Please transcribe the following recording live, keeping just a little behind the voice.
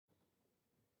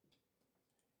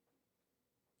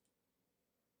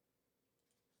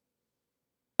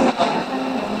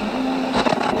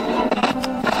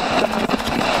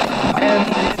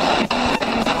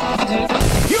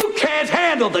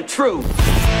the truth.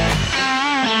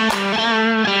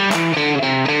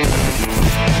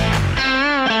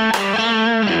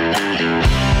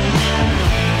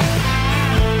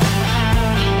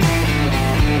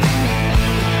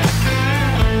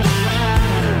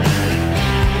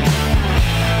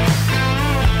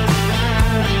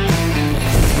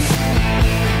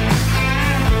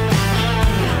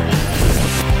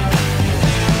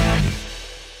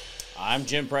 I'm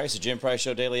Jim Price, the Jim Price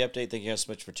Show Daily Update. Thank you guys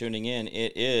so much for tuning in.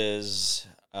 It is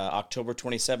October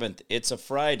 27th. It's a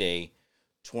Friday,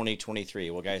 2023.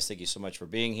 Well, guys, thank you so much for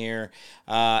being here.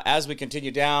 As we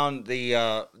continue down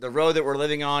the road that we're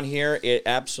living on here, it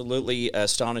absolutely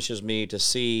astonishes me to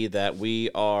see that we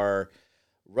are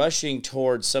rushing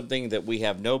towards something that we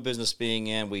have no business being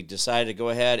in. We decided to go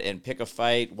ahead and pick a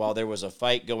fight while there was a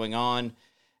fight going on,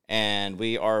 and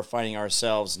we are finding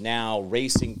ourselves now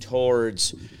racing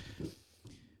towards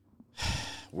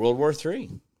World War III.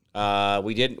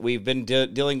 We've been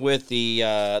dealing with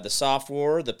the soft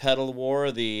war, the pedal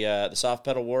war, the soft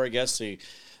pedal war. I guess the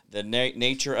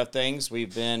nature of things.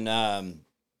 We've been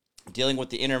dealing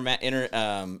with the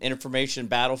information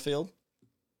battlefield,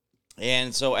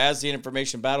 and so as the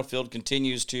information battlefield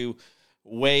continues to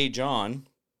wage on,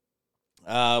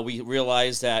 we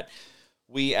realize that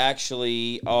we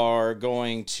actually are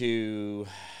going to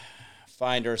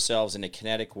find ourselves in a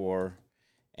kinetic war.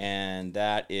 And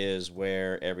that is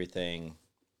where everything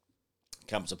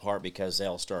comes apart because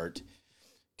they'll start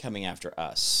coming after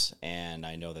us. And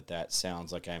I know that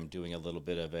sounds like I'm doing a little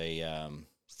bit of a,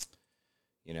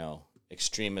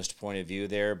 extremist point of view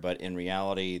there. But in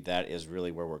reality, that is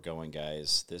really where we're going,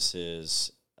 guys. This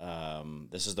is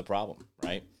the problem,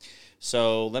 right?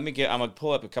 So I'm going to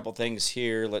pull up a couple things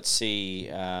here. Let's see.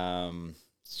 How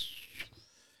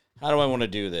do I want to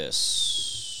do this?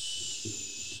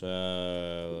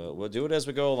 We'll do it as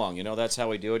we go along. That's how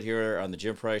we do it here on the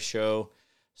Jim Price Show.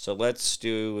 So let's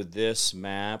do this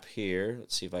map here.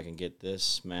 Let's see if I can get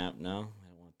this map. No, I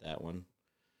want that one.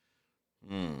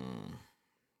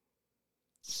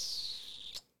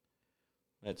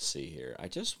 Let's see here. I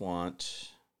just want...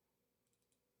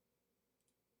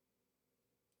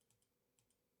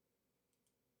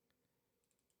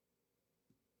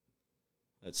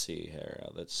 Let's see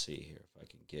here if I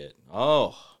can get...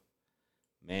 Oh!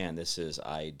 Man, this is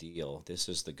ideal. This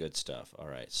is the good stuff. All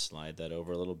right, slide that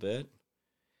over a little bit.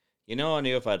 I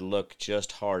knew if I'd look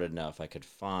just hard enough, I could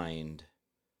find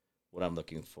what I'm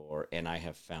looking for, and I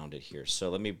have found it here.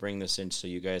 So let me bring this in so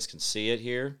you guys can see it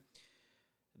here.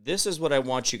 This is what I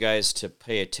want you guys to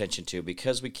pay attention to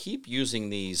because we keep using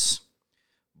these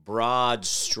broad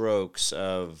strokes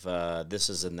of this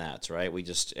is and that's, right?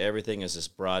 Everything is this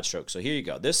broad stroke. So here you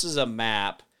go. This is a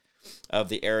map of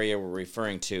the area we're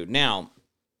referring to. Now,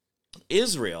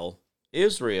 Israel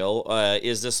is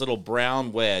this little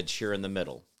brown wedge here in the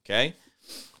middle, okay?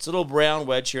 It's a little brown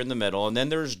wedge here in the middle, and then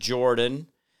there's Jordan,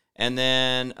 and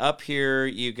then up here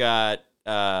you got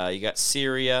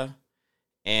Syria,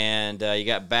 and you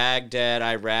got Baghdad,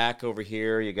 Iraq over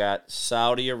here. You got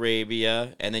Saudi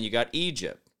Arabia, and then you got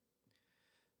Egypt.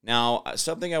 Now,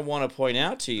 something I want to point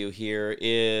out to you here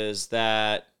is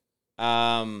that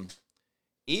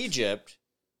Egypt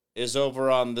is over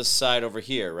on this side over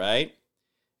here, right?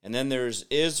 And then there's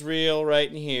Israel right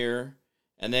in here.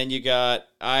 And then you got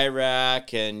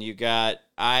Iraq and you got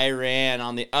Iran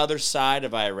on the other side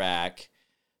of Iraq.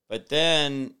 But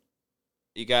then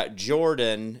you got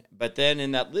Jordan. But then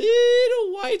in that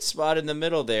little white spot in the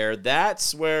middle there,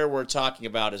 that's where we're talking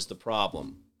about is the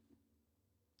problem.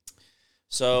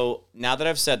 So now that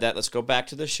I've said that, let's go back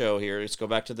to the show here. Let's go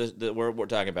back to the where we're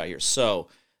talking about here. So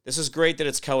this is great that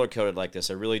it's color-coded like this.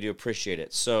 I really do appreciate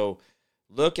it. So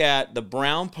look at the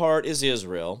brown part is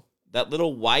Israel. That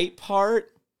little white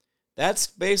part, that's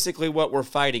basically what we're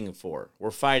fighting for.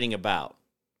 We're fighting about.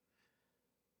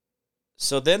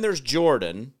 So then there's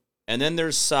Jordan, and then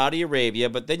there's Saudi Arabia,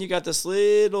 but then you got this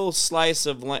little slice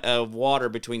of water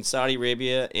between Saudi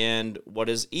Arabia and what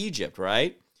is Egypt,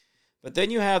 right? But then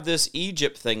you have this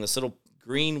Egypt thing, this little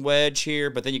green wedge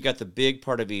here, but then you got the big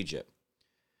part of Egypt.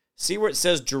 See where it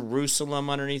says Jerusalem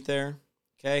underneath there?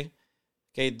 Okay,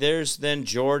 there's then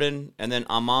Jordan, and then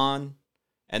Amman,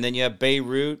 and then you have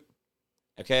Beirut,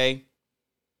 okay?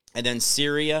 And then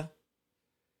Syria.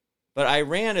 But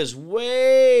Iran is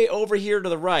way over here to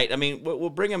the right. I mean,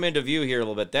 we'll bring them into view here a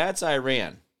little bit. That's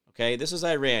Iran, okay? This is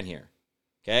Iran here,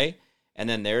 okay? And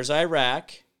then there's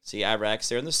Iraq. See, Iraq's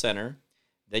there in the center.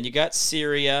 Then you got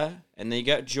Syria, and then you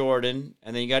got Jordan,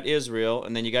 and then you got Israel,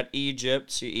 and then you got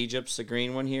Egypt. See, Egypt's the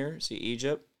green one here. See,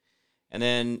 Egypt. And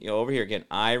then over here again,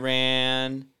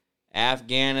 Iran,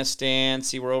 Afghanistan.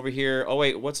 See, we're over here. Oh,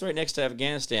 wait, what's right next to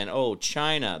Afghanistan? Oh,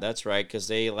 China. That's right, because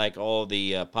they like all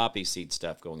the poppy seed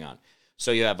stuff going on.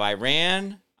 So you have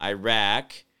Iran,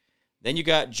 Iraq. Then you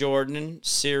got Jordan,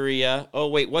 Syria. Oh,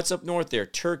 wait, what's up north there?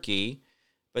 Turkey.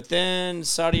 But then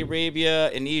Saudi Arabia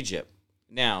and Egypt.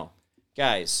 Now,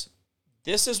 guys,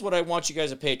 this is what I want you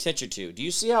guys to pay attention to. Do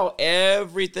you see how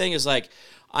everything is like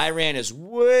Iran is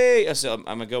way, so I'm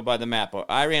going to go by the map.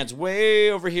 Iran's way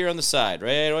over here on the side,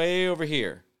 right? Way over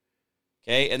here.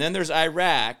 Okay, and then there's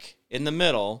Iraq in the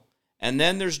middle, and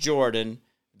then there's Jordan,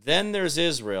 then there's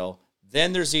Israel,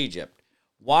 then there's Egypt.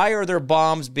 Why are there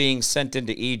bombs being sent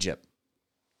into Egypt?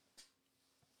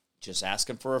 Just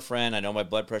asking for a friend. I know my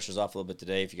blood pressure's off a little bit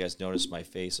today. If you guys notice, my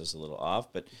face is a little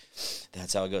off, but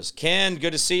that's how it goes. Ken,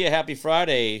 good to see you. Happy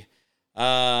Friday.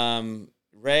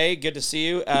 Ray, good to see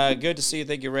you. Good to see you.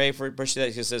 Thank you, Ray, for pushing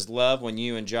that. He says, love when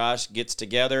you and Josh gets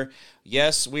together.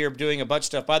 Yes, we are doing a bunch of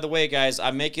stuff. By the way, guys,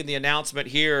 I'm making the announcement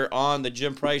here on the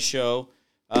Jim Price Show.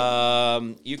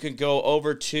 You can go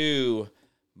over to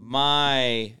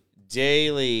my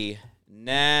daily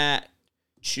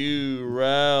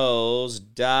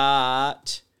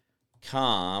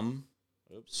naturals.com.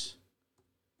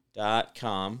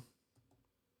 .com.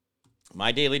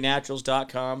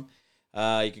 MyDailyNaturals.com.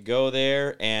 You could go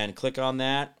there and click on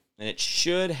that, and it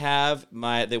should have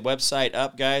the website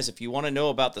up, guys. If you want to know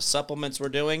about the supplements we're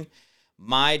doing,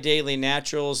 My Daily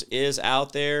Naturals is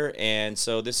out there, and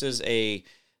so this is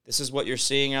what you're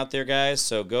seeing out there, guys.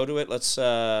 So go to it. Let's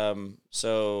let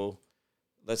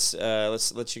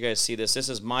you guys see this. This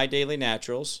is My Daily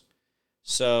Naturals.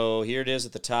 So here it is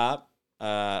at the top.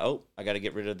 I got to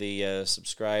get rid of the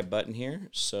subscribe button here.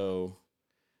 So.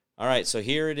 All right, so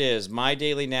here it is, My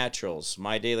Daily Naturals.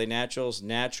 My Daily Naturals,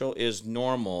 natural is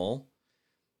normal.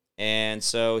 And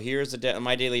so here's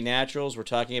My Daily Naturals. We're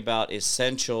talking about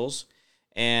essentials.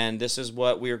 And this is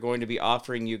what we are going to be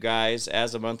offering you guys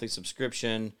as a monthly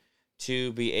subscription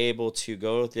to be able to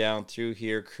go down through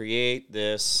here, create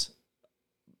a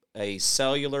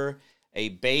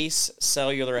base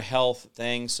cellular health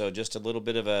thing. So just a little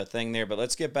bit of a thing there. But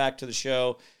let's get back to the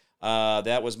show.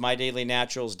 That was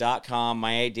MyDailyNaturals.com,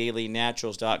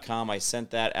 MyDailyNaturals.com. I sent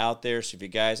that out there. So if you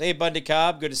guys, hey, Bundy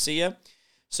Cobb, good to see you.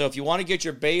 So if you want to get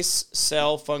your base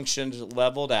cell functions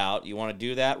leveled out, you want to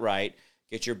do that right,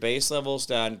 get your base levels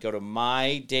done, go to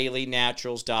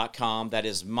MyDailyNaturals.com. That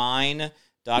is mine,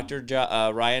 Dr.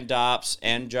 Ryan Dops,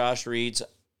 and Josh Reed's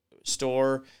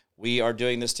store. We are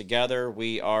doing this together.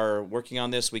 We are working on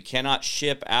this. We cannot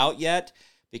ship out yet,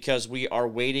 because we are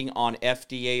waiting on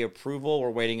FDA approval.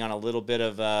 We're waiting on a little bit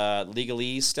of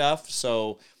legalese stuff.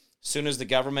 So as soon as the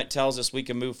government tells us we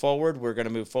can move forward, we're going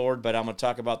to move forward. But I'm going to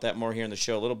talk about that more here in the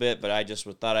show a little bit. But I just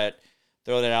thought I'd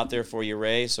throw that out there for you,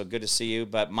 Ray. So good to see you.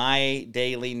 But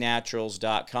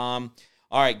MyDailyNaturals.com.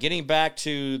 All right, getting back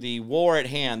to the war at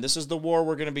hand. This is the war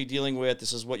we're going to be dealing with.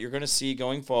 This is what you're going to see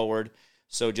going forward.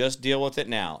 So just deal with it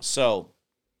now. So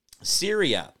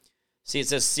Syria. See, it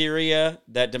says Syria,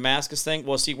 that Damascus thing.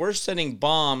 Well, see, we're sending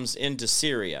bombs into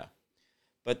Syria.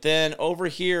 But then over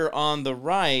here on the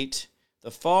right,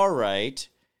 the far right,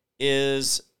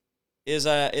 is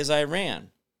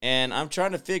Iran. And I'm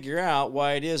trying to figure out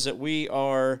why it is that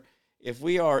if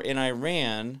we are in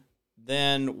Iran,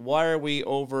 then why are we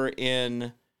over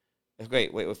in... Wait,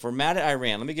 if we're mad at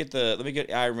Iran, let me get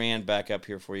Iran back up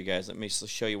here for you guys. Let me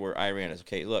show you where Iran is.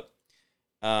 Okay, look.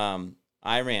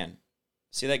 Iran.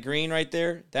 See that green right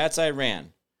there? That's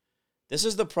Iran. This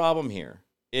is the problem here,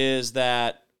 is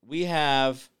that we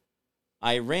have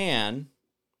Iran,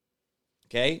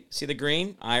 okay? See the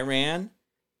green? Iran,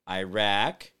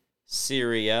 Iraq,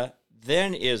 Syria,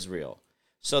 then Israel.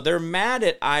 So they're mad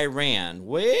at Iran,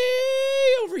 way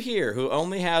over here, who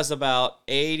only has about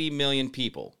 80 million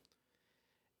people.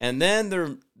 And then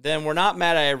we're not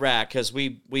mad at Iraq because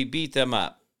we beat them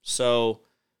up. So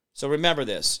remember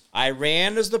this.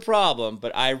 Iran is the problem,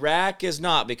 but Iraq is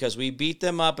not, because we beat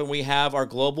them up and we have our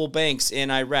global banks in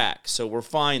Iraq. So we're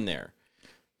fine there.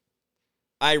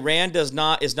 Iran is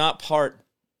not part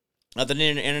of the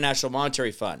International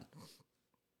Monetary Fund.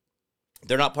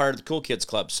 They're not part of the Cool Kids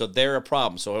Club, so they're a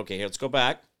problem. So, okay, let's go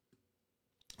back.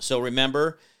 So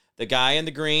remember, the guy in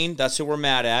the green, that's who we're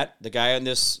mad at. The guy in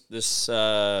this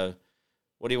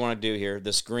what do you want to do here?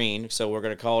 This green, so we're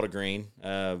going to call it a green.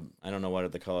 I don't know what are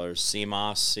the colors,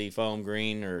 CMOS, seafoam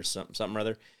green, or something or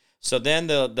other. So then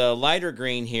the lighter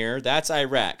green here, that's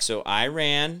Iraq. So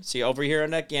Iran, see over here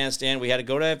in Afghanistan, we had to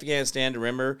go to Afghanistan to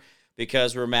remember,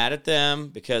 because we're mad at them,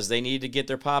 because they need to get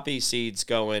their poppy seeds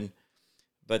going.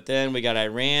 But then we got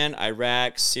Iran,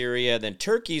 Iraq, Syria, then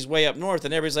Turkey's way up north,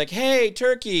 and everybody's like, hey,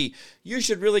 Turkey, you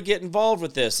should really get involved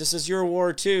with this. This is your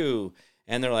war too.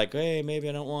 And they're like, hey, maybe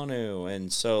I don't want to.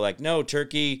 And so, like, no,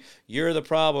 Turkey, you're the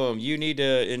problem. You need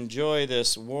to enjoy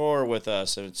this war with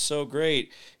us. And it's so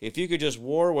great. If you could just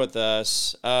war with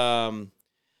us, that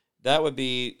would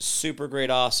be super great,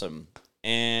 awesome.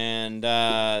 And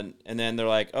then they're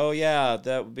like, oh, yeah,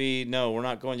 that would be, no, we're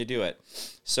not going to do it.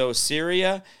 So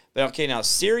Syria, but okay, now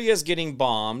Syria's getting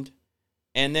bombed,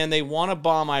 and then they want to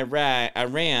bomb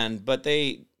Iran, but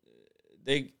they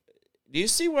do you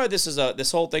see why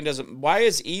this whole thing doesn't, why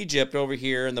is Egypt over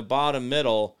here in the bottom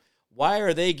middle, why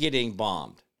are they getting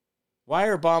bombed? Why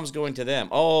are bombs going to them?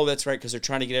 Oh, that's right, because they're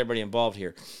trying to get everybody involved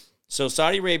here. So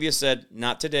Saudi Arabia said,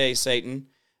 not today, Satan.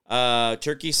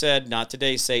 Turkey said, not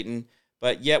today, Satan.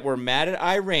 But yet we're mad at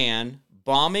Iran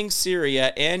bombing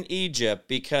Syria and Egypt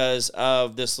because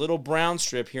of this little brown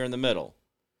strip here in the middle.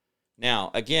 Now,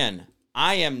 again,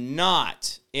 I am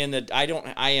not getting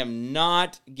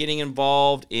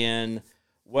involved in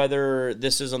whether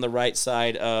this is on the right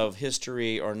side of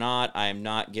history or not. I am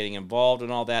not getting involved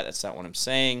in all that. That's not what I'm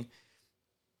saying.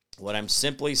 What I'm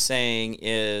simply saying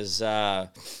is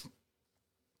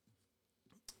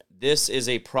this is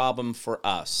a problem for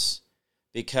us.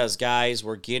 Because, guys,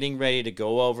 we're getting ready to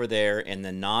go over there in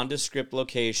the nondescript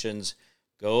locations,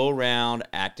 go around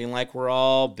acting like we're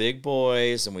all big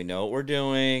boys and we know what we're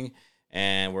doing,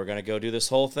 and we're going to go do this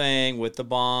whole thing with the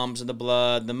bombs and the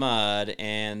blood and the mud,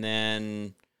 and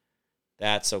then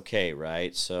that's okay,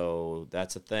 right? So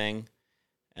that's a thing.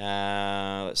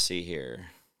 Let's see here.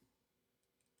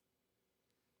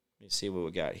 Let me see what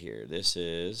we got here. This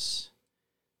is...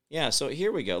 Yeah, so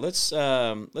here we go. Let's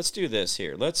do this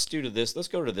here. Let's go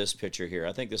to this picture here.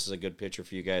 I think this is a good picture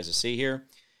for you guys to see here.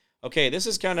 Okay, this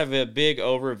is kind of a big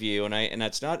overview, and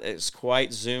it's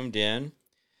quite zoomed in,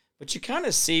 but you kind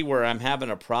of see where I'm having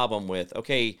a problem with.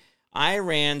 Okay,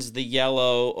 Iran's the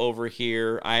yellow over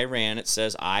here. Iran, it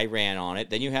says Iran on it.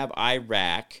 Then you have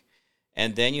Iraq,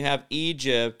 and then you have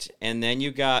Egypt, and then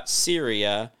you got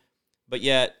Syria, but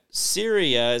yet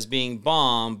Syria is being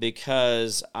bombed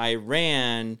because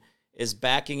Iran is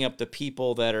backing up the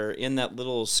people that are in that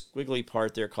little squiggly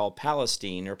part there called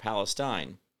Palestine or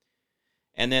Palestine.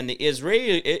 And then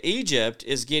Egypt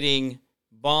is getting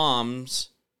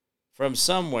bombs from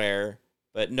somewhere,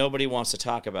 but nobody wants to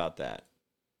talk about that.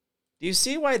 Do you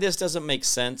see why this doesn't make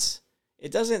sense?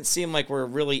 It doesn't seem like we're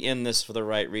really in this for the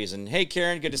right reason. Hey,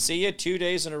 Karen, good to see you. 2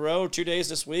 days in a row, 2 days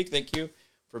this week. Thank you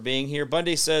for being here.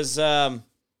 Bundy says,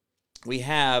 we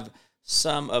have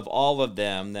some of all of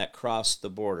them that cross the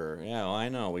border. Yeah, well, I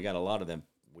know. We got a lot of them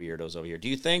weirdos over here. Do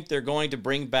you think they're going to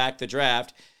bring back the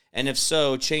draft? And if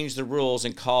so, change the rules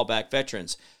and call back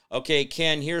veterans? Okay,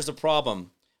 Ken, here's the problem.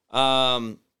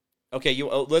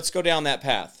 Let's go down that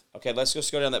path. Okay, let's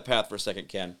just go down that path for a second,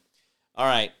 Ken. All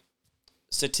right.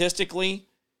 Statistically,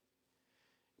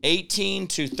 18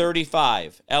 to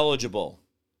 35 eligible.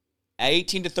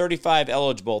 18 to 35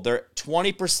 eligible. They're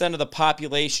 20% of the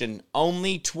population.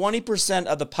 Only 20%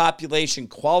 of the population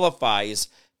qualifies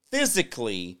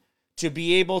physically to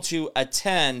be able to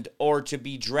attend or to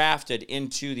be drafted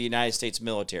into the United States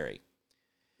military.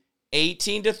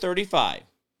 18 to 35.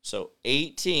 So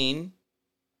 18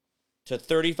 to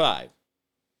 35.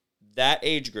 That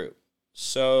age group.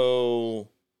 So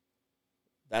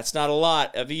that's not a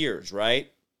lot of years,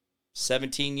 right?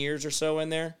 17 years or so in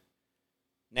there.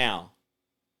 Now,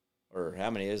 or how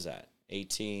many is that?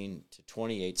 18 to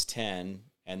 28 is 10,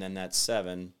 and then that's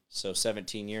 7. So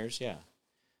 17 years, yeah.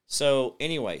 So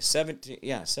anyway, 17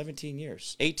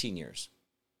 years. 18 years.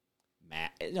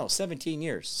 17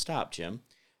 years. Stop, Jim.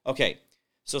 Okay,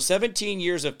 so 17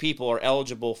 years of people are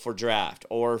eligible for draft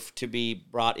or to be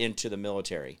brought into the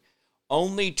military.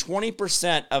 Only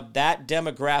 20% of that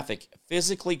demographic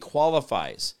physically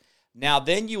qualifies. Now,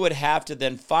 then you would have to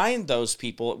then find those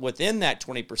people within that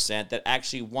 20% that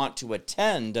actually want to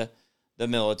attend the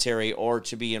military or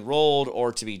to be enrolled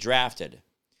or to be drafted.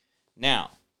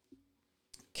 Now,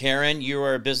 Karen, you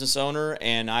are a business owner,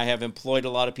 and I have employed a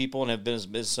lot of people and have been a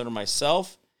business owner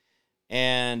myself,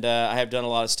 and I have done a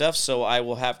lot of stuff, so I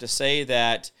will have to say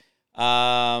that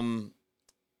I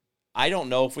don't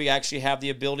know if we actually have the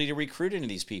ability to recruit any of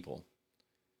these people.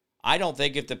 I don't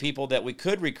think if the people that we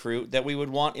could recruit that we would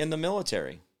want in the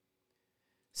military.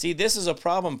 See, this is a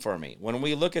problem for me. When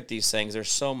we look at these things,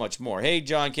 there's so much more. Hey,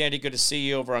 John Candy, good to see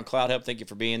you over on Cloud Hub. Thank you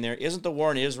for being there. Isn't the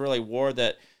war in Israel a war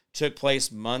that took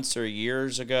place months or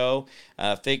years ago?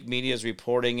 Fake media is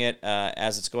reporting it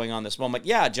as it's going on this moment.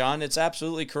 Yeah, John, it's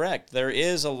absolutely correct. There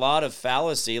is a lot of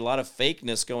fallacy, a lot of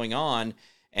fakeness going on,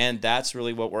 And that's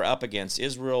really what we're up against.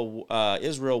 Israel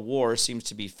war seems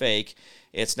to be fake.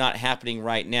 It's not happening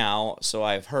right now, so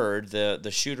I've heard.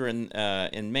 The shooter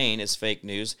in Maine is fake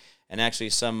news, and actually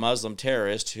some Muslim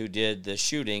terrorist who did the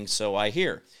shooting, so I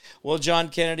hear. Well, John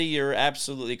Kennedy, you're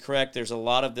absolutely correct. There's a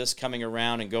lot of this coming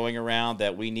around and going around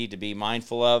that we need to be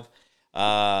mindful of.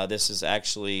 This is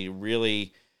actually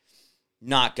really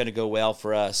not going to go well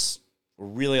for us. We're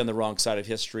really on the wrong side of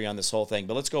history on this whole thing.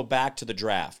 But let's go back to the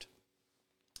draft.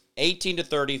 18 to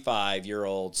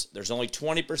 35-year-olds, there's only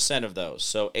 20% of those.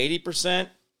 So 80%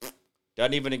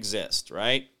 doesn't even exist,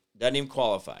 right? Doesn't even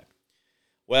qualify.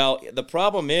 Well, the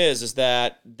problem is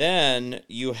that then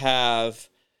you have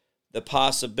the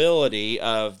possibility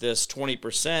of this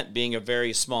 20% being a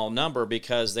very small number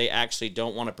because they actually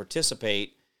don't want to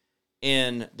participate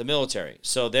in the military.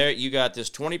 So there you got this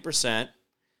 20%.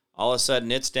 All of a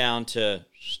sudden, it's down to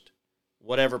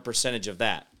whatever percentage of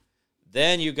that.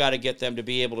 Then you got to get them to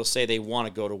be able to say they want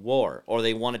to go to war or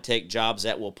they want to take jobs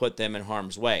that will put them in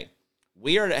harm's way.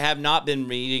 We have not been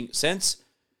meeting since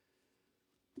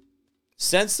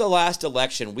the last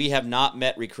election. We have not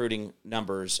met recruiting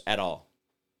numbers at all.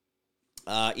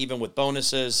 Even with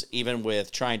bonuses, even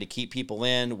with trying to keep people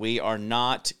in, we are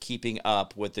not keeping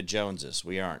up with the Joneses.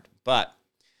 We aren't. But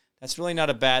that's really not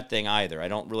a bad thing either. I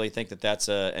don't really think that that's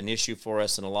an issue for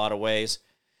us in a lot of ways.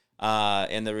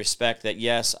 In the respect that,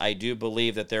 yes, I do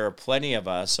believe that there are plenty of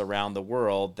us around the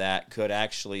world that could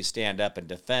actually stand up and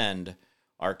defend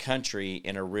our country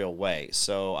in a real way.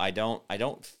 So I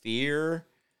don't fear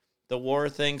the war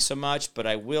thing so much, but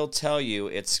I will tell you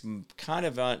it's kind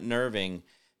of unnerving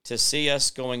to see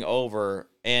us going over,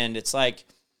 and it's like,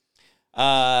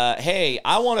 hey,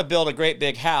 I want to build a great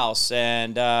big house,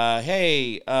 and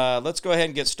hey, let's go ahead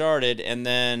and get started, and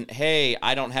then, hey,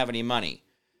 I don't have any money.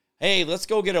 Hey, let's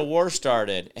go get a war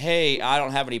started. Hey, I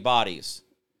don't have any bodies.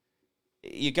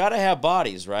 You got to have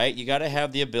bodies, right? You got to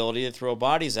have the ability to throw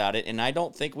bodies at it, and I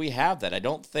don't think we have that. I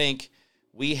don't think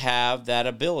we have that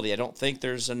ability. I don't think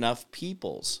there's enough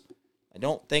peoples. I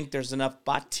don't think there's enough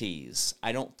bodies.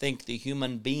 I don't think the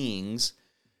human beings.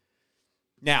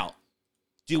 Now,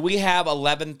 do we have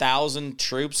 11,000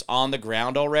 troops on the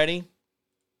ground already?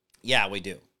 Yeah, we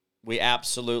do. We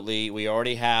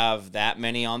already have that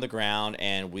many on the ground,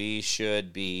 and we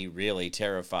should be really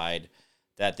terrified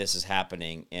that this is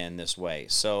happening in this way.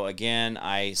 So again,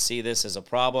 I see this as a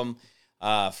problem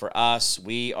for us.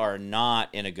 We are not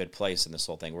in a good place in this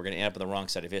whole thing. We're going to end up on the wrong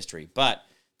side of history. But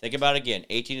think about it again,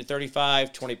 18 to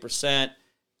 35, 20%.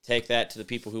 Take that to the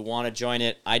people who want to join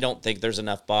it. I don't think there's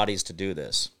enough bodies to do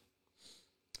this.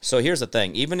 So here's the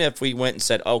thing. Even if we went and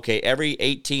said, okay, every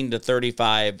 18 to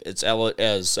 35 is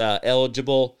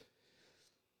eligible,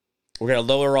 we're going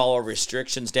to lower all our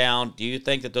restrictions down. Do you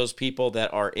think that those people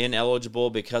that are ineligible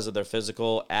because of their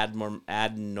physical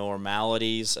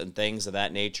abnormalities and things of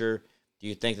that nature, do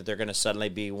you think that they're going to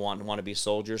suddenly want to be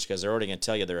soldiers? Because they're already going to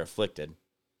tell you they're afflicted.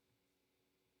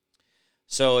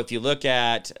 So if you look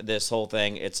at this whole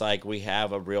thing, it's like we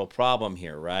have a real problem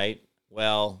here, right?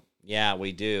 Well, yeah,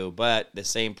 we do, but the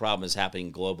same problem is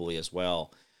happening globally as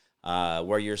well,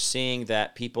 where you're seeing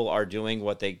that people are doing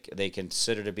what they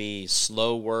consider to be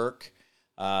slow work.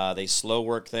 They slow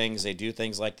work things. They do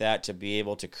things like that to be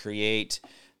able to create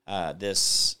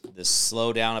this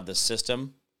slowdown of the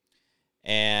system.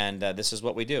 And this is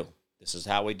what we do. This is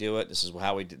how we do it. This is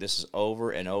how we do. This is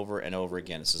over and over and over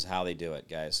again. This is how they do it,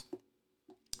 guys.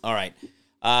 All right.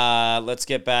 Let's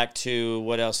get back to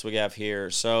what else we have here.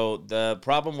 So the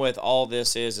problem with all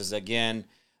this is again,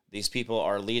 these people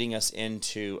are leading us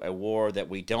into a war that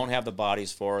we don't have the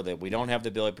bodies for, that we don't have the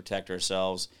ability to protect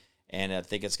ourselves, and I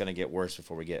think it's going to get worse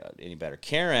before we get any better.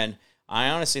 Karen, I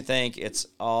honestly think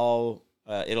it'll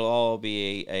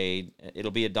be a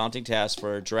daunting task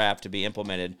for a draft to be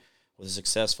implemented with a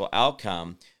successful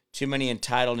outcome. Too many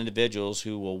entitled individuals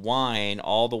who will whine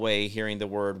all the way hearing the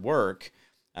word work.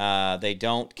 They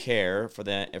don't care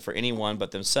for anyone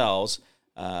but themselves.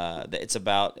 It's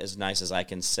about as nice as I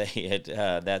can say it.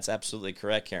 That's absolutely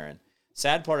correct, Karen.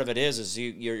 Sad part of it is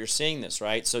you're seeing this,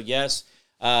 right? So yes,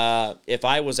 if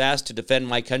I was asked to defend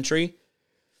my country,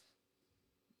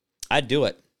 I'd do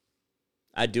it.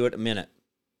 I'd do it in a minute.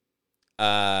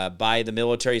 By the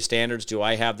military standards, do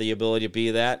I have the ability to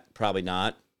be that? Probably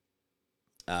not.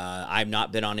 I've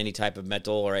not been on any type of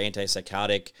mental or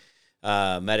antipsychotic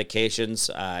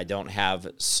medications. I don't have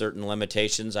certain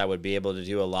limitations. I would be able to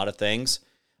do a lot of things.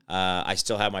 I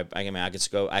still have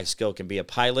I still can be a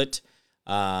pilot.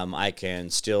 I can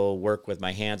still work with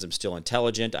my hands. I'm still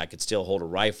intelligent. I could still hold a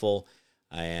rifle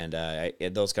and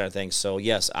those kind of things. So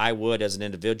yes, I would, as an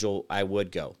individual, I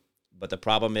would go. But the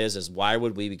problem is why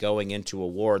would we be going into a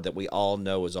war that we all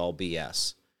know is all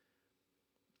BS?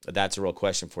 That's a real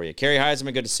question for you. Kerry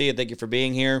Heisman, good to see you. Thank you for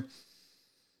being here.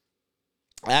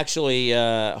 Actually,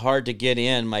 hard to get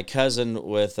in. My cousin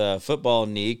with a football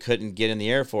knee couldn't get in the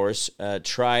Air Force.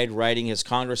 Tried writing his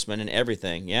congressman and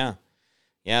everything. Yeah,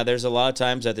 there's a lot of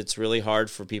times that it's really hard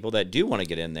for people that do want to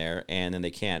get in there, and then they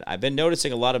can't. I've been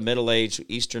noticing a lot of middle-aged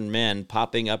Eastern men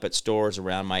popping up at stores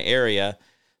around my area,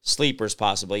 sleepers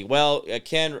possibly. Well,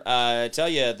 Ken, tell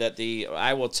you that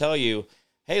I will tell you,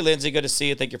 hey, Lindsay, good to see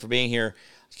you. Thank you for being here.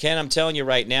 Ken, I'm telling you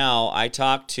right now, I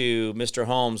talked to Mr.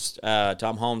 Holmes,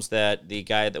 Tom Holmes, that the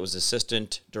guy that was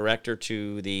assistant director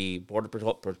to the Border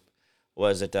Patrol,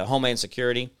 was it Homeland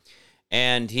Security,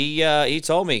 and he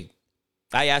told me,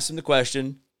 I asked him the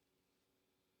question,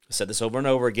 I said this over and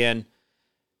over again,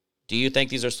 do you think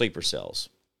these are sleeper cells?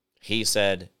 I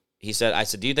said,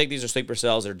 do you think these are sleeper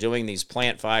cells that are doing these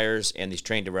plant fires and these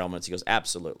train derailments? He goes,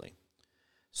 absolutely.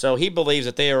 So he believes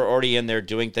that they are already in there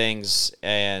doing things,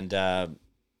 and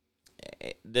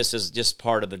this is just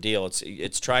part of the deal.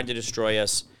 It's trying to destroy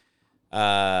us.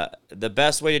 The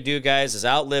best way to do, guys, is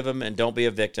outlive them and don't be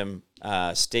a victim.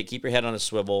 Keep your head on a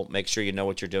swivel. Make sure you know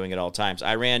what you're doing at all times.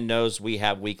 Iran knows we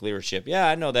have weak leadership. Yeah,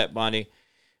 I know that, Bonnie.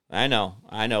 I know.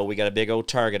 We got a big old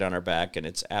target on our back, and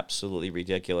it's absolutely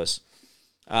ridiculous.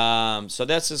 So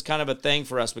this is kind of a thing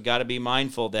for us. We got to be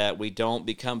mindful that we don't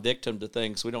become victim to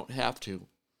things we don't have to.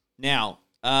 Now,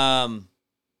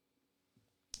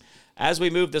 as we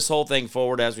move this whole thing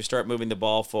forward, as we start moving the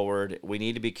ball forward, we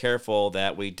need to be careful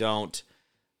that we don't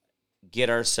get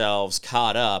ourselves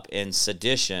caught up in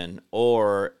sedition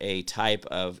or a type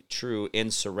of true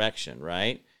insurrection,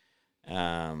 right?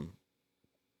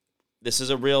 This is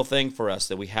a real thing for us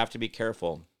that we have to be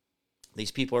careful.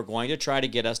 These people are going to try to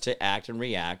get us to act and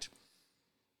react.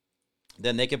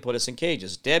 Then they can put us in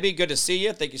cages. Debbie, good to see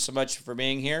you. Thank you so much for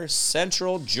being here.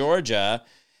 Central Georgia.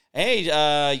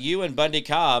 Hey, you and Bundy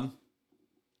Cobb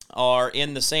are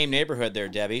in the same neighborhood there,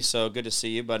 Debbie. So good to see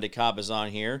you. Bundy Cobb is on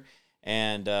here,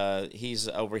 and he's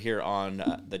over here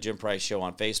on the Jim Price Show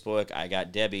on Facebook. I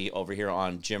got Debbie over here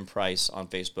on Jim Price on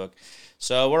Facebook.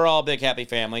 So we're all a big, happy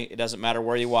family. It doesn't matter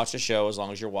where you watch the show as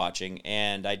long as you're watching.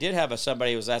 And I did have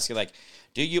somebody who was asking, like,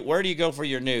 where do you go for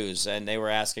your news? And they were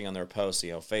asking on their posts,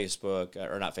 Facebook,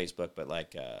 or not Facebook, but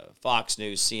like Fox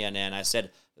News, CNN. I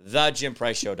said,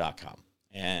 thejimpriceshow.com.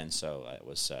 And so it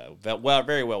was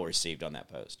very well received on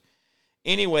that post.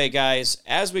 Anyway, guys,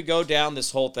 as we go down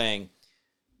this whole thing,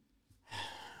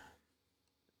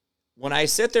 when I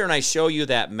sit there and I show you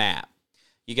that map,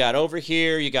 you got over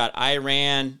here, you got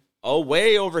Iran,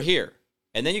 way over here.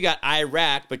 And then you got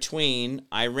Iraq between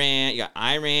Iran, you got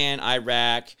Iran,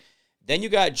 Iraq, then you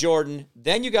got Jordan,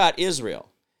 then you got Israel.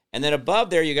 And then above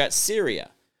there, you got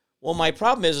Syria. Well, my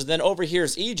problem is then over here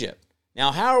is Egypt.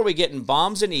 Now, how are we getting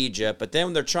bombs in Egypt, but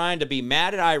then they're trying to be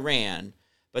mad at Iran,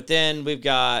 but then we've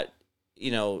got,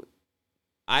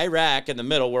 Iraq in the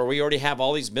middle where we already have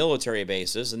all these military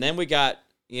bases, and then we got,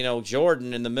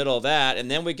 Jordan in the middle of that, and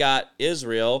then we got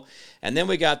Israel, and then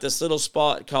we got this little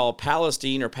spot called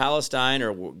Palestine or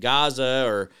Gaza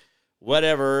or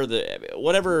whatever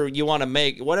you want to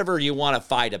make, whatever you want to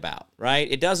fight about,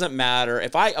 right? It doesn't matter.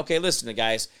 Listen,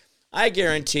 guys, I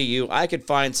guarantee you I could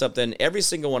find something, every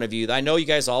single one of you. I know you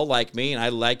guys all like me, and I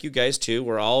like you guys too.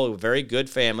 We're all a very good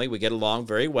family. We get along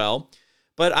very well.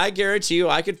 But I guarantee you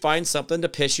I could find something to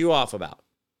piss you off about.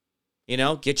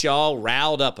 Get you all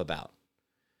riled up about.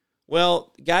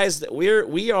 Well, guys,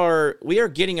 we are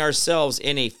getting ourselves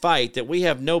in a fight that we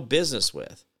have no business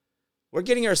with. We're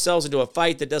getting ourselves into a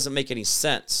fight that doesn't make any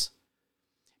sense.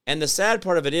 And the sad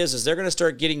part of it is they're going to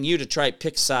start getting you to try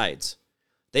pick sides.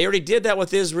 They already did that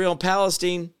with Israel and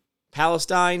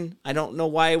Palestine. I don't know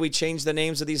why we changed the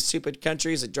names of these stupid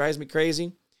countries. It drives me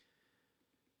crazy.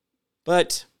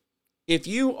 But if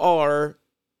you are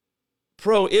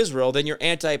pro-Israel, then you're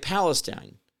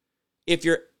anti-Palestine. If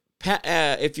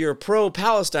you're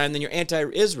pro-Palestine, then you're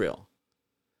anti-Israel.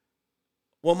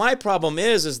 Well, my problem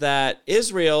is that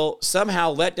Israel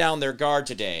somehow let down their guard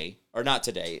today, or not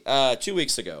today, 2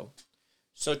 weeks ago.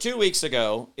 So 2 weeks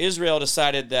ago, Israel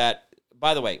decided that,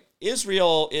 by the way,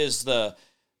 Israel is the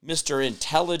Mr.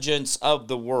 Intelligence of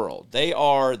the world. They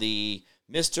are the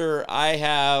Mr. I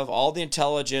have all the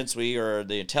intelligence. We are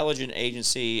the intelligent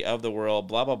agency of the world,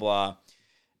 blah, blah, blah.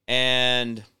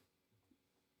 And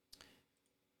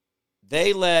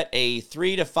they let a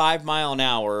 3 to 5 mile an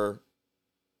hour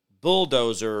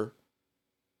bulldozer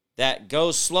that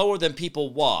goes slower than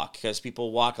people walk, because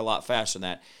people walk a lot faster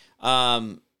than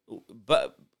that,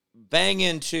 but bang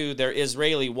into their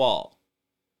Israeli wall.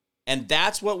 And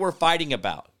that's what we're fighting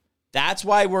about. That's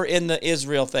why we're in the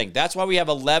Israel thing. That's why we have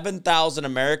 11,000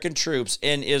 American troops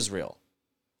in Israel.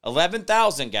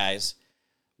 11,000, guys.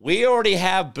 We already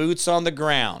have boots on the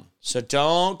ground. So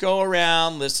don't go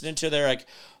around listening to their like,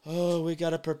 oh, we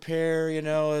got to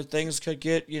prepare, things could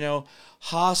get,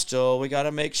 hostile. We got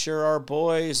to make sure our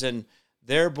boys and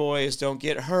their boys don't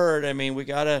get hurt. I mean, we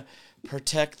got to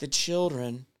protect the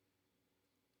children.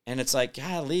 And it's like,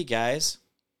 golly, guys.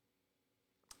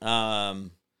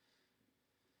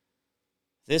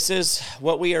 This is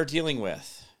what we are dealing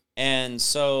with. And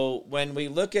so when we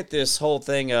look at this whole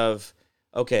thing of,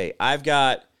 okay, I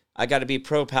got to be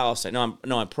pro-Palestine.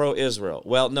 I'm pro-Israel.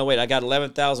 Well, no, wait, I got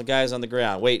 11,000 guys on the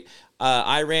ground. Wait,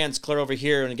 Iran's clear over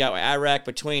here, and we got Iraq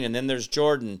between, and then there's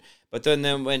Jordan. But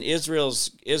then when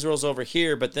Israel's over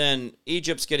here, but then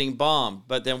Egypt's getting bombed.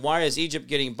 But then why is Egypt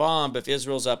getting bombed if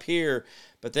Israel's up here?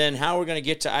 But then how are we going to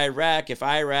get to Iraq if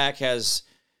Iraq has...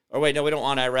 Or wait, no, we don't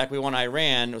want Iraq. We want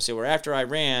Iran. So we're after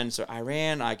Iran. So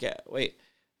Iran, wait.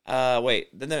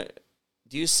 Then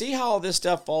do you see how all this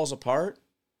stuff falls apart?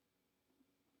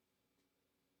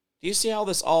 Do you see how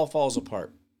this all falls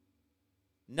apart?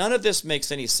 None of this makes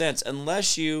any sense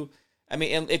unless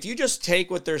if you just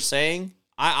take what they're saying,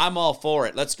 I'm all for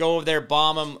it. Let's go over there,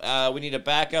 bomb them. We need to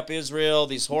back up Israel,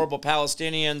 these horrible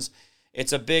Palestinians.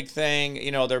 It's a big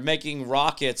thing. They're making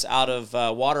rockets out of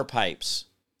water pipes.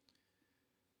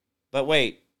 But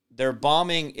wait, they're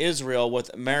bombing Israel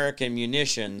with American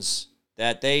munitions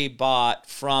that they bought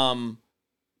from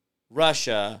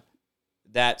Russia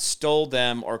that stole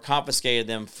them or confiscated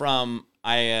them from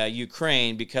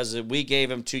Ukraine because we gave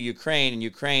them to Ukraine and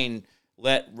Ukraine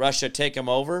let Russia take them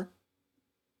over.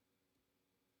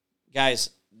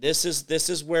 Guys, this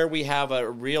is where we have a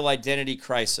real identity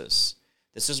crisis.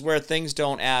 This is where things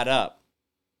don't add up.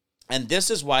 And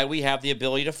this is why we have the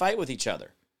ability to fight with each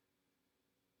other.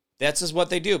 That's just what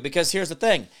they do. Because here's the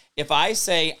thing. If I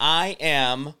say I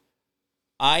am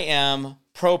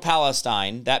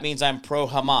pro-Palestine, that means I'm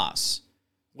pro-Hamas.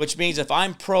 Which means if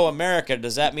I'm pro-America,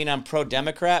 does that mean I'm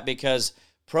pro-Democrat? Because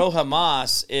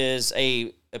pro-Hamas is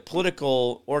a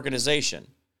political organization.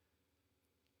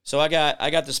 So I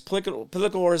got this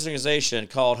political organization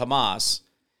called Hamas.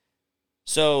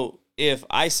 So if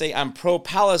I say I'm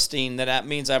pro-Palestine, then that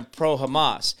means I'm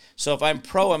pro-Hamas. So if I'm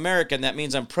pro-American, that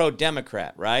means I'm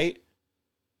pro-Democrat, right?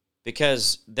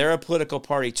 Because they're a political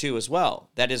party too as well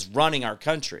that is running our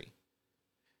country.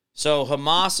 So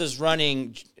Hamas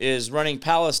is running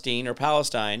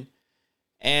Palestine,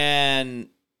 and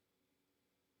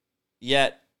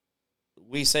yet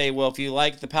we say, well, if you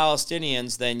like the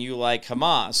Palestinians, then you like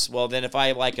Hamas. Well, then if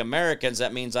I like Americans,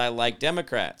 that means I like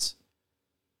Democrats.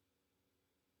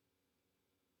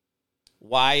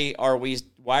 Why are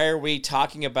we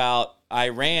talking about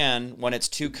Iran when it's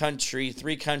 3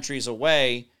 countries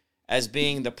away as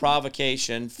being the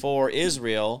provocation for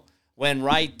Israel, when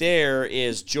right there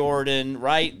is Jordan,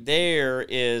 right there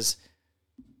is,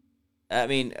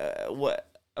 what?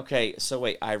 Okay, so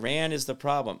wait, Iran is the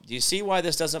problem. Do you see why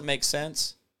this doesn't make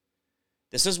sense?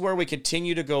 This is where we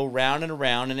continue to go round and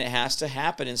around, and it has to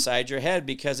happen inside your head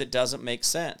because it doesn't make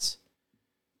sense.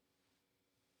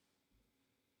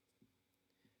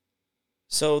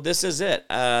 So this is it.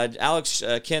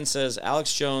 Ken says,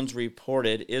 Alex Jones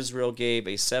reported Israel gave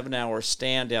a 7-hour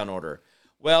stand-down order.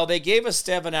 Well, they gave a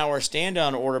 7-hour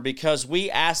stand-down order because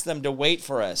we asked them to wait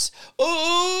for us.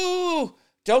 Ooh,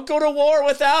 don't go to war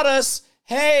without us.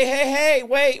 Hey,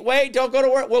 wait, don't go to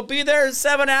war. We'll be there in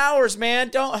 7 hours,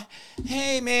 man.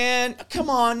 Hey, man, come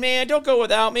on, man, don't go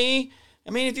without me.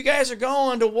 I mean, if you guys are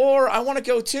going to war, I want to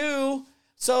go too.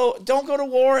 So don't go to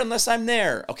war unless I'm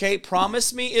there, okay?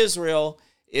 Promise me, Israel,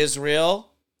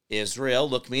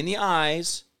 look me in the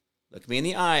eyes. Look me in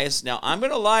the eyes. Now, I'm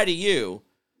going to lie to you,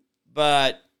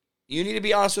 but you need to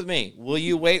be honest with me. Will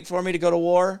you wait for me to go to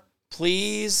war?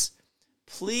 Please,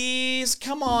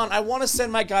 come on. I want to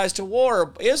send my guys to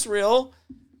war. Israel,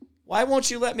 why won't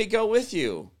you let me go with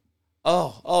you?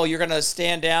 Oh, you're going to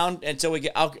stand down until we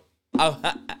get... I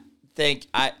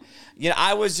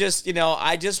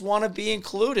just want to be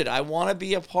included. I want to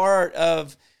be a part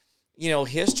of,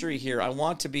 history here. I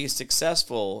want to be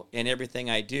successful in everything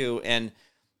I do. And,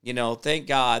 thank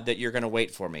God that you're going to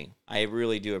wait for me. I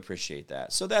really do appreciate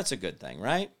that. So that's a good thing,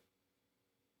 right?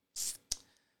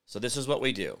 So this is what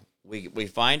we do. We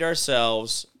find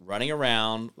ourselves running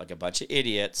around like a bunch of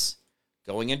idiots,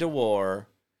 going into war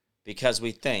because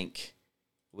we think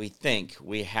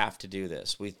we have to do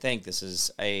this. We think this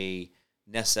is a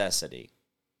necessity.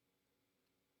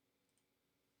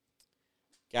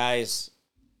 Guys,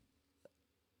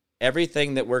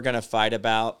 everything that we're going to fight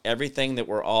about, everything that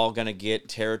we're all going to get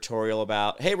territorial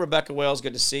about. Hey, Rebecca Wells,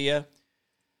 good to see you.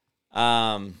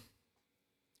 Um,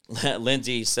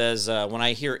 Lindsay says, when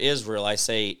I hear Israel, I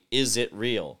say, is it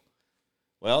real?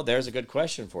 Well, there's a good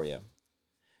question for you.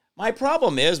 My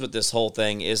problem is with this whole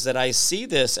thing is that I see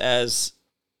this as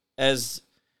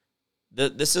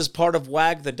this is part of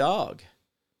Wag the Dog.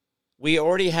 They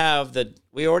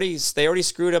already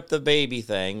screwed up the baby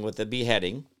thing with the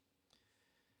beheading.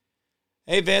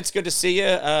 Hey, Vince, good to see you.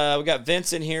 We got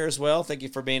Vince in here as well. Thank you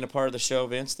for being a part of the show,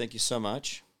 Vince. Thank you so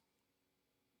much.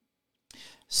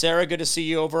 Sarah, good to see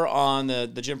you over on the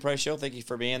Jim Price Show. Thank you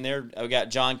for being there. We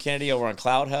got John Kennedy over on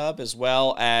Cloud Hub, as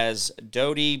well as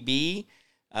Dodie B.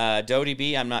 Dodie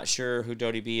B, I'm not sure who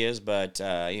Dodie B is, but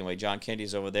anyway, John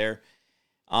Kennedy's over there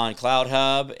on Cloud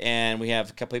Hub, and we have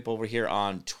a couple people over here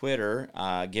on Twitter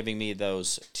giving me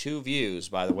those 2 views,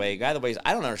 by the way. I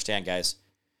don't understand, guys.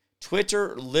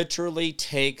 Twitter literally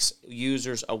takes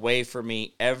users away from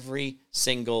me every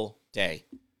single day.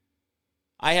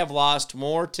 I have lost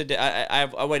more today.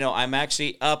 I'm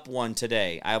actually up 1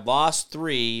 today. I lost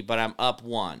 3, but I'm up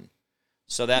 1.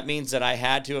 So that means that I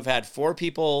had to have had 4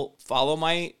 people follow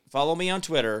me on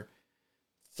Twitter.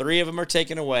 3 of them are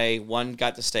taken away. 1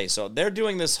 got to stay. So they're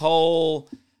doing this whole,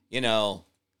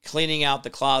 cleaning out the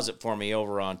closet for me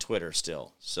over on Twitter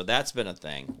still. So that's been a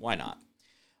thing. Why not?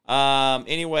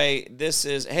 Anyway, this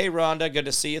is, hey, Rhonda, good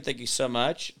to see you. Thank you so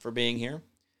much for being here.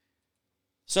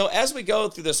 So as we go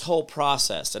through this whole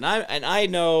process, and I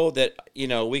know that,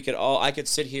 I could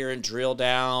sit here and drill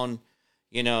down,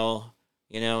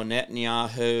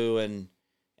 Netanyahu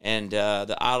and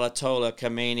the Ayatollah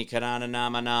Khamenei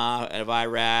Kanana of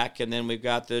Iraq, and then we've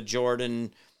got the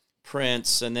Jordan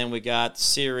Prince, and then we got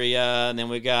Syria, and then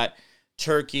we got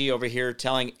Turkey over here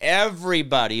telling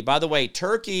everybody. By the way,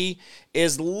 Turkey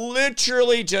is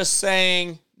literally just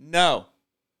saying no.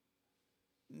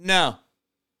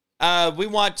 We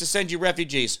want to send you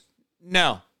refugees.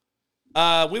 No.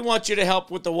 We want you to help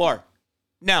with the war.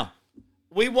 No.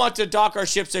 We want to dock our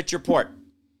ships at your port.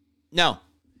 No.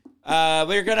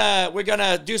 We're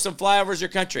gonna do some flyovers your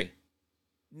country.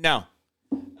 No.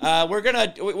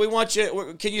 We want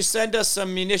you. Can you send us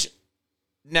some munitions?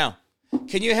 No.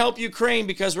 Can you help Ukraine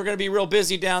because we're gonna be real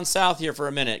busy down south here for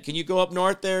a minute? Can you go up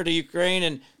north there to Ukraine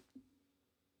and?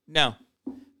 No.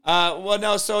 Well,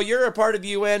 no. So you're a part of the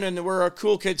UN, and we're a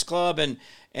cool kids club, and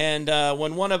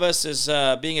when one of us is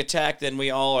being attacked, then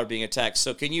we all are being attacked.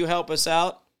 So can you help us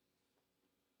out?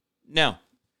 No.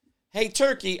 Hey,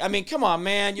 Turkey. I mean, come on,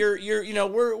 man.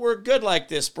 We're good like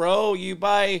this, bro. You've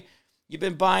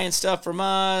been buying stuff from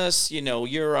us.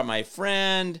 You're my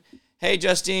friend. Hey,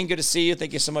 Justine, good to see you.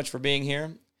 Thank you so much for being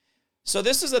here. So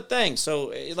this is the thing.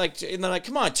 So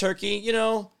come on, Turkey.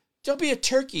 Don't be a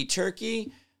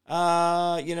turkey.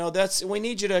 We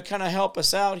need you to kind of help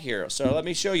us out here. So let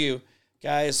me show you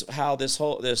guys how this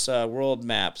world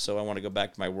map. So I want to go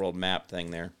back to my world map thing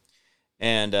there.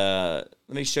 And let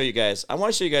me show you guys. I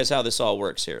want to show you guys how this all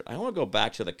works here. I want to go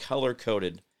back to the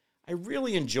color-coded. I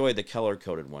really enjoyed the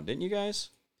color-coded one, didn't you guys?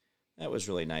 That was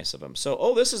really nice of them.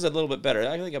 So, this is a little bit better.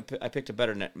 I think I picked a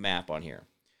better map on here.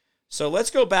 So let's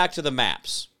go back to the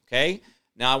maps, okay?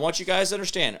 Now I want you guys to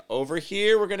understand. Over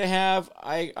here, we're going to have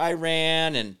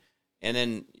Iran, and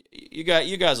then you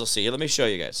guys will see. Let me show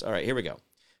you guys. All right, here we go.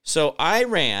 So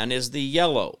Iran is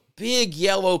the big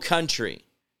yellow country.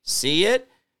 See it?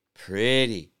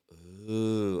 Pretty.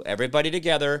 Ooh, everybody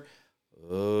together.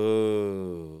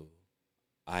 Ooh,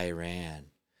 Iran.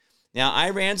 Now,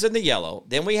 Iran's in the yellow.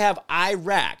 Then we have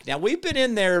Iraq. Now, we've been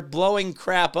in there blowing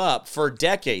crap up for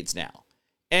decades now,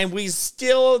 and we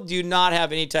still do not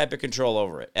have any type of control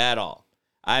over it at all.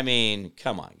 I mean,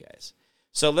 come on, guys.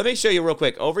 So let me show you real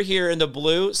quick. Over here in the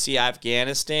blue, see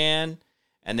Afghanistan,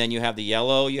 and then you have the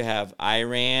yellow, you have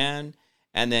Iran,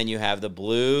 and then you have the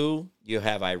blue, you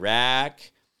have Iraq.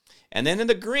 And then in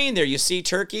the green there, you see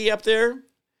Turkey up there?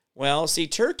 Well, see,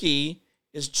 Turkey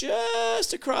is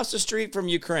just across the street from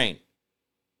Ukraine.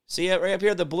 See it right up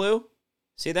here, the blue?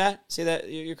 See that? See that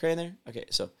Ukraine there? Okay,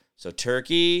 so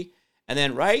Turkey. And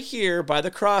then right here by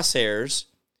the crosshairs,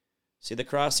 see the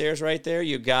crosshairs right there?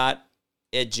 You got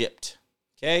Egypt.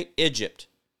 Okay, Egypt.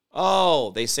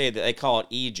 Oh, they call it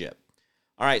Egypt.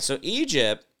 All right, so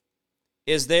Egypt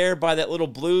is there by that little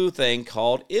blue thing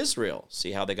called Israel.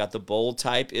 See how they got the bold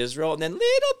type Israel? And then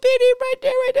little bitty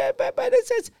right there, but it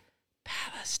says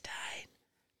Palestine.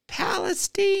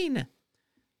 Palestinia.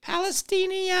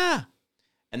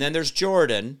 And then there's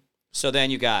Jordan. So then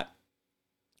you got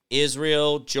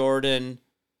Israel, Jordan,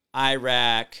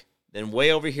 Iraq. Then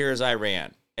way over here is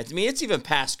Iran. It's even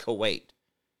past Kuwait.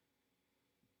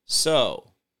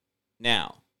 So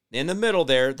now, in the middle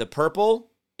there, the purple,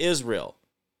 Israel.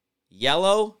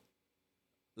 Yellow,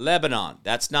 Lebanon.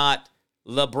 That's not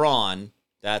LeBron,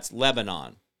 that's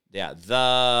Lebanon. Yeah,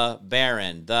 the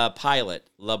Baron, the pilot,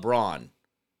 LeBron.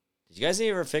 Did you guys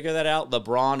ever figure that out?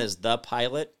 LeBron is the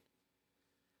pilot.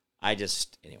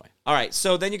 Anyway. All right,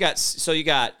 so then you got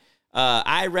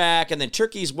Iraq, and then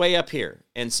Turkey's way up here.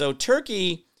 And so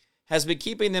Turkey has been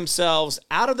keeping themselves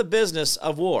out of the business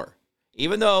of war.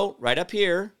 Even though right up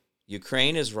here,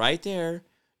 Ukraine is right there,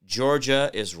 Georgia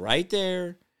is right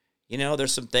there.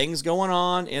 There's some things going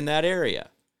on in that area.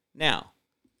 Now,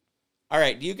 all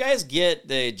right, do you guys get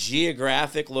the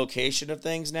geographic location of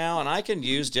things now? And I can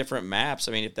use different maps.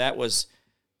 I mean, if that was,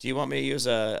 do you want me to use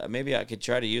maybe I could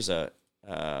try to use let's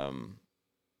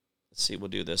see, we'll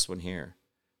do this one here.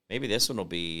 Maybe this one will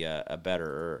be a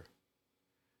better.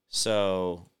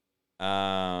 So,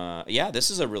 yeah,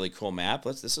 this is a really cool map.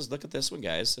 Look at this one,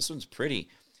 guys. This one's pretty.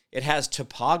 It has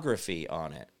topography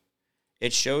on it.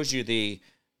 It shows you the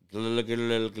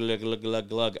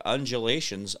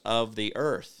undulations of the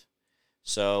earth.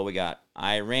 So we got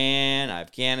Iran,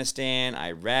 Afghanistan,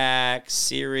 Iraq,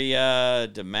 Syria,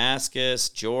 Damascus,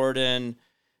 Jordan,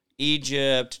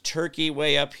 Egypt, Turkey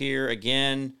way up here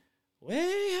again.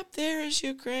 Way up there is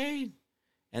Ukraine.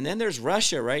 And then there's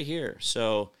Russia right here.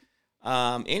 So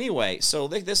anyway, so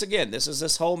this is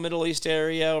this whole Middle East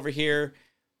area over here.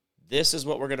 This is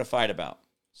what we're going to fight about.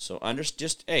 So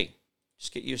just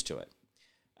get used to it.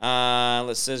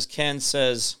 Ken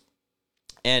says,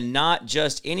 and not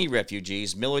just any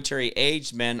refugees,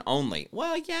 military-aged men only.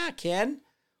 Well, yeah, Ken.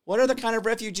 What other kind of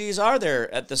refugees are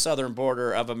there at the southern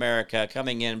border of America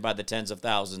coming in by the tens of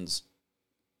thousands?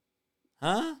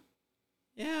 Huh?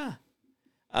 Yeah.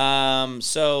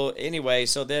 So anyway,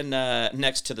 so then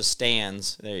next to the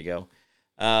stands, there you go.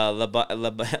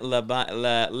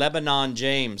 Lebanon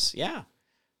James. Yeah.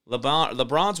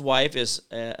 LeBron's wife is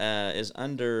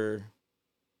under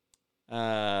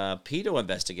pedo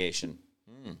investigation.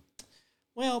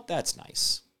 Well, that's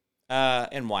nice.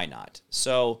 And why not?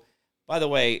 So, by the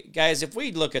way, guys, if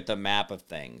we look at the map of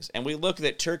things, and we look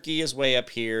that Turkey is way up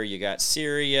here, you got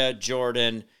Syria,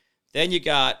 Jordan, then you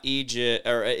got Egypt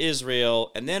or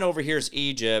Israel, and then over here's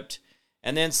Egypt,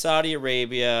 and then Saudi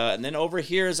Arabia, and then over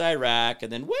here is Iraq,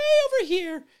 and then way over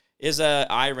here is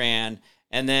Iran,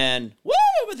 and then way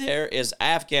over there is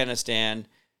Afghanistan,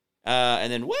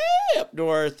 and then way up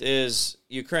north is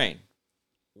Ukraine.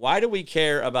 Why do we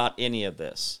care about any of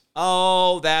this?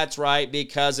 Oh, that's right,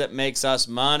 because it makes us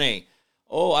money.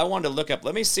 Oh, I wanted to look up.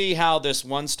 Let me see how this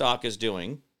one stock is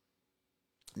doing.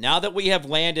 Now that we have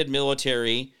landed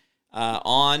military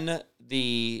on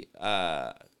the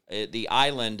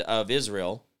island of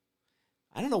Israel,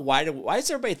 I don't know why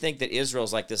does everybody think that Israel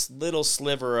is like this little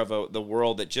sliver of the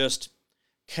world that just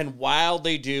can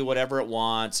wildly do whatever it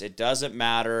wants. It doesn't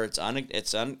matter. It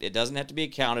doesn't have to be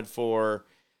accounted for.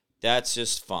 That's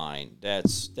just fine.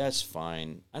 That's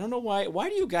fine. I don't know why. Why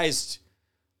do you guys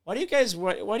worry?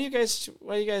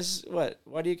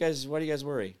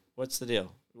 What's the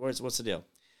deal? What's the deal?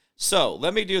 So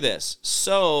let me do this.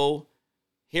 So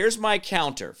here's my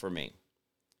counter for me.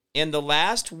 In the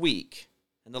last week,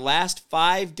 in the last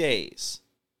 5 days,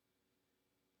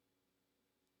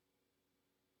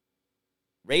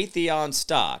 Raytheon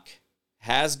stock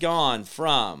has gone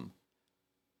from,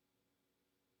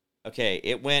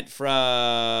 it went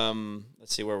from,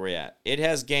 let's see where we're at. It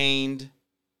has gained,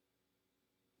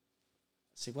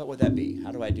 what would that be?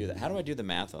 How do I do that? How do I do the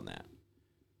math on that?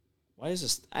 Why is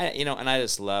this, and I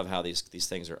just love how these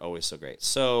things are always so great.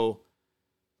 So,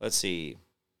 let's see.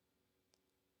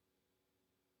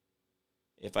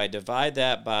 If I divide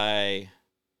that by,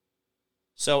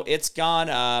 so it's gone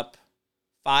up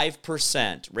 5%.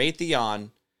 Raytheon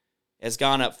has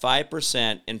gone up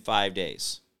 5% in 5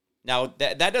 days. Now,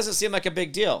 that doesn't seem like a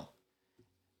big deal,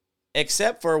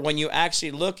 except for when you actually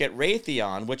look at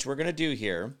Raytheon, which we're going to do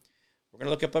here. We're going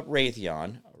to look up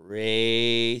Raytheon.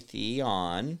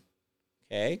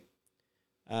 Okay.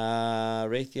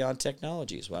 Raytheon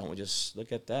Technologies. Why don't we just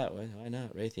look at that? Why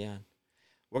not? Raytheon.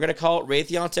 We're going to call it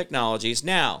Raytheon Technologies.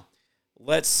 Now,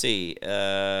 let's see.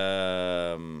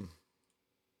 Why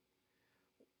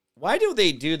do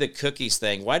they do the cookies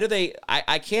thing? Why do they...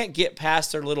 I can't get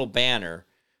past their little banner.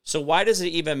 So why does it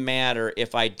even matter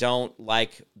if I don't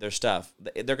like their stuff?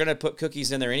 They're going to put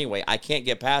cookies in there anyway. I can't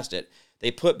get past it.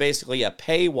 They put basically a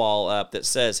paywall up that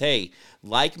says, hey,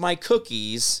 like my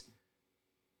cookies,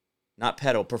 not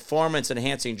pedo,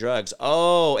 performance-enhancing drugs.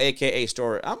 Oh, a.k.a.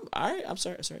 store. I'm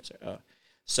sorry. Oh.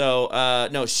 So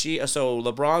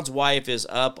LeBron's wife is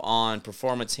up on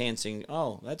performance-enhancing.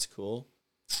 Oh, that's cool.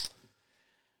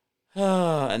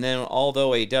 And then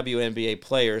although a WNBA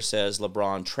player says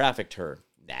LeBron trafficked her.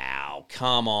 Now,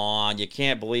 come on. You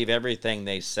can't believe everything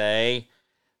they say.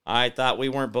 I thought we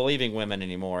weren't believing women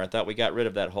anymore. I thought we got rid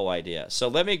of that whole idea. So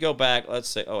let me go back. Let's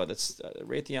say, that's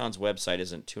Raytheon's website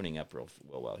isn't tuning up real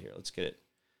well here. Let's get it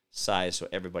sized so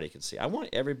everybody can see. I want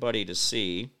everybody to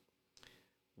see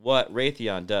what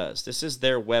Raytheon does. This is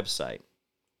their website.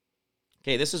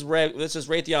 Okay, this is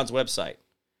Raytheon's website.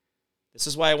 This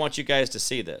is why I want you guys to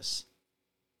see this.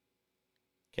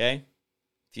 Okay,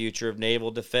 future of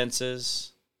naval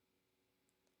defenses.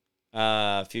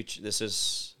 Future. This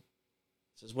is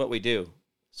what we do.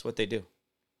 It's what they do.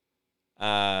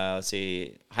 Let's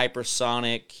see.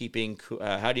 Hypersonic keeping.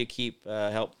 How do you keep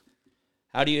help?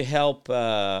 How do you help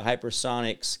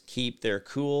hypersonics keep their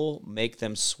cool? Make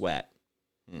them sweat.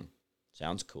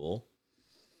 Sounds cool.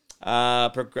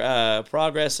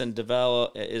 Progress and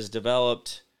is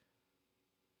developed.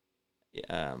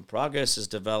 Progress is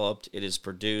developed. It is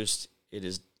produced.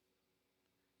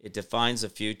 It defines the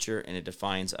future and it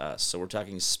defines us. So we're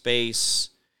talking space,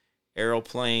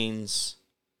 aeroplanes,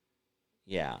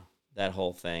 yeah, that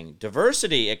whole thing.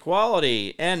 Diversity,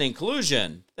 equality, and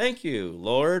inclusion. Thank you,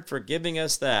 Lord, for giving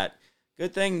us that.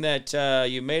 Good thing that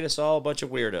you made us all a bunch of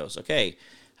weirdos. Okay,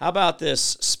 how about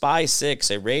this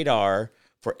Spy-6, a radar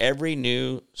for every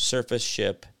new surface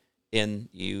ship in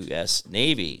U.S.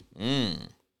 Navy?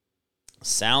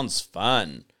 Sounds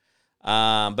fun.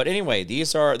 But anyway,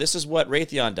 this is what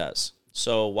Raytheon does.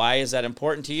 So why is that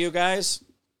important to you guys?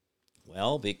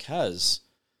 Well, because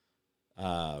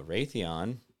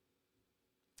Raytheon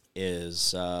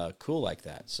is cool like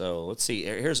that. So let's see.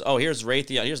 Here's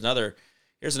Raytheon. Here's another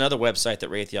website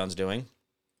that Raytheon's doing.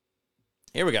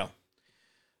 Here we go.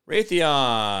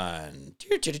 Raytheon.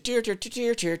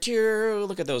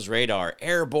 Look at those radar.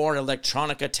 Airborne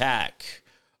electronic attack.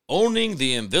 Owning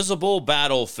the invisible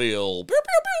battlefield. Pew,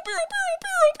 pew, pew, pew,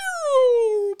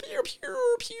 pew, pew,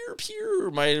 pew, pew, pew,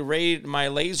 pew. My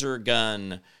laser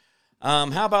gun.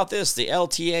 How about this? The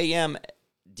LTAM-DS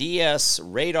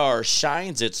radar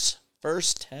shines its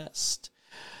first test.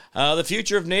 The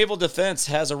future of naval defense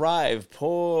has arrived.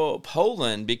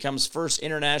 Poland becomes first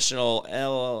international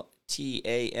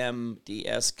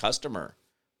LTAM-DS customer.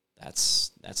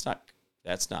 That's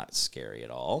not scary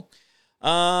at all.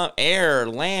 Air,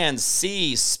 land,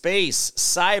 sea, space,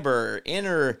 cyber,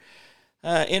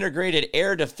 integrated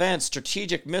air defense,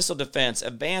 strategic missile defense,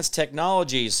 advanced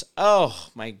technologies. Oh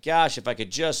my gosh, if I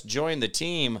could just join the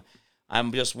team,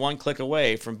 I'm just one click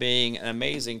away from being an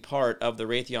amazing part of the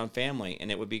Raytheon family,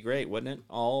 and it would be great, wouldn't it?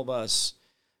 All of us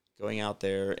going out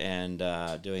there and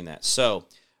doing that. So,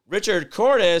 Richard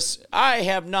Cordes, I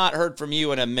have not heard from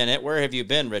you in a minute. Where have you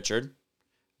been, Richard?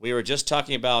 We were just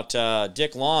talking about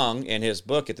Dick Long and his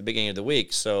book at the beginning of the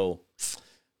week, so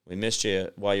we missed you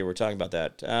while you were talking about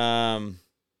that.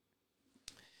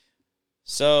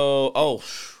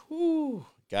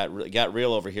 Got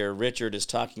real over here. Richard is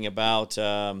talking about,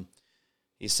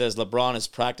 he says LeBron is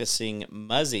practicing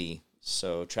muzzy,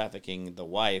 so trafficking the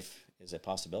wife is a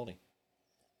possibility.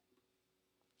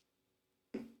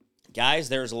 Guys,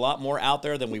 there's a lot more out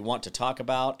there than we want to talk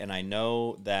about, and I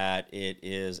know that it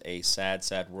is a sad,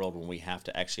 sad world when we have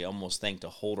to actually almost think to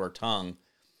hold our tongue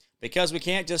because we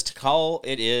can't just call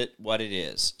it what it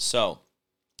is. So,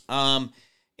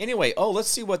 anyway, let's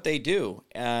see what they do.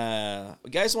 You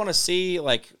guys want to see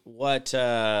like what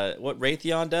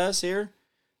Raytheon does here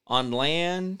on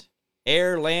land,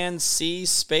 air, land, sea,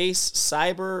 space,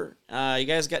 cyber? Do you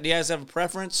guys have a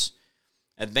preference?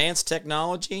 Advanced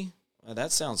technology.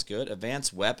 That sounds good.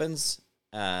 Advanced weapons,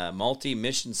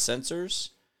 multi-mission sensors,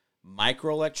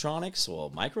 microelectronics.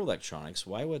 Well, microelectronics,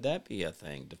 why would that be a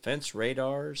thing? Defense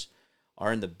radars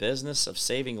are in the business of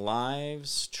saving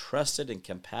lives. Trusted and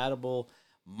compatible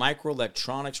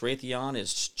microelectronics. Raytheon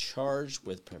is charged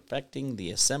with perfecting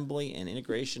the assembly and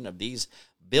integration of these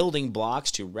building blocks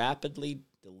to rapidly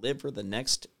deliver the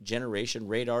next generation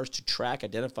radars to track,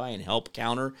 identify, and help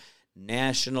counter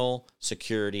national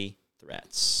security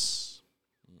threats.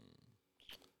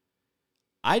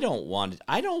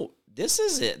 This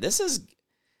is it.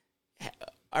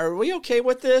 Are we okay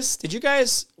with this? Did you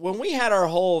guys, when we had our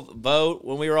whole vote,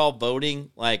 when we were all voting,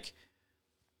 like,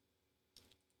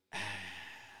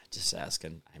 just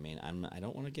asking, I mean, I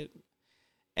don't want to get,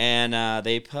 and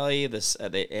they pay this,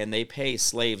 they pay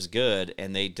slaves good,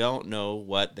 and they don't know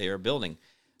what they are building.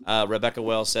 Rebecca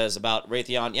Wells says about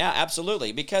Raytheon, yeah,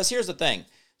 absolutely, because here's the thing.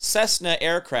 Cessna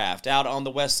Aircraft out on the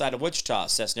west side of Wichita.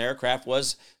 Cessna Aircraft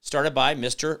was started by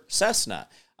Mr. Cessna.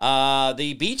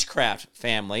 The Beechcraft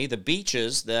family, the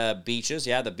Beaches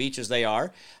they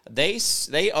are.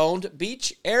 They owned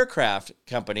Beech Aircraft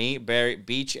Company.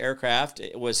 Beech Aircraft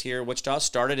was here in Wichita,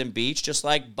 started in Beech, just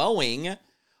like Boeing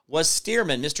was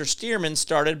Stearman. Mr. Stearman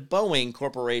started Boeing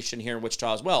Corporation here in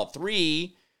Wichita as well.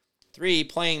 Three three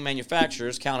plane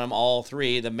manufacturers, count them all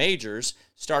three, the majors,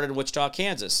 started in Wichita,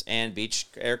 Kansas. And Beech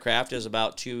Aircraft is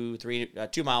about 2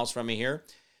 miles from me here.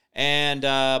 And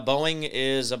Boeing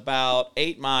is about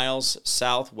 8 miles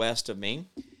southwest of me.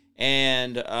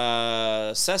 And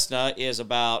Cessna is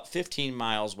about 15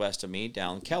 miles west of me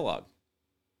down Kellogg.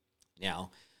 Now,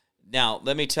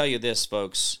 let me tell you this,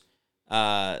 folks.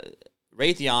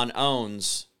 Raytheon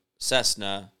owns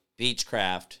Cessna,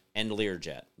 Beechcraft, and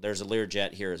Learjet. There's a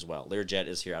Learjet here as well. Learjet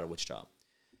is here out of Wichita.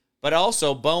 But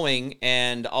also Boeing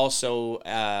and also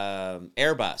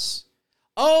Airbus.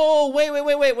 Oh,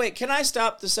 wait. Can I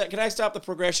stop the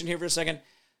progression here for a second?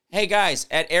 Hey, guys,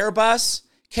 at Airbus,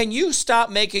 can you stop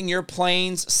making your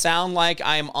planes sound like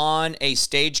I'm on a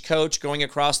stagecoach going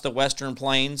across the Western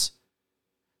Plains?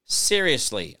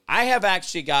 Seriously, I have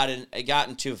actually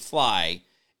gotten to fly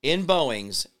in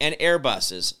Boeings and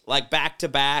Airbuses, like back to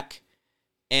back.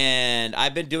 And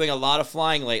I've been doing a lot of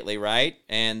flying lately, right?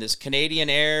 And this Canadian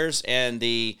Airs and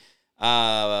the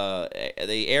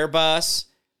Airbus.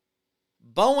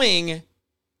 Boeing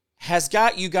has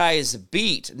got you guys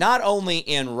beat, not only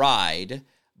in ride,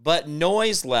 but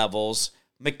noise levels,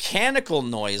 mechanical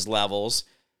noise levels,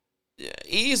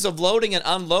 ease of loading and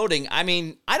unloading. I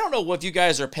mean, I don't know if you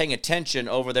guys are paying attention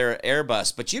over there at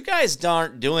Airbus, but you guys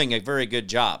aren't doing a very good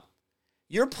job.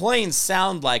 Your planes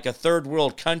sound like a third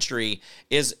world country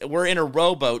we're in a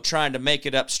rowboat trying to make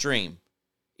it upstream.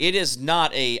 It is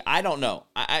not I don't know.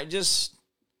 I just,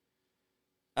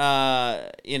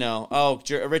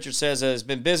 Richard says, has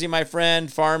been busy, my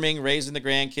friend, farming, raising the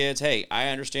grandkids. Hey, I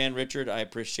understand, Richard. I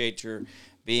appreciate your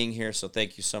being here. So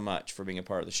thank you so much for being a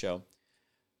part of the show.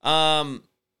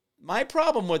 My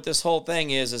problem with this whole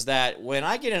thing is that when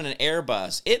I get in an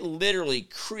Airbus, it literally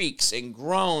creaks and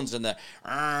groans and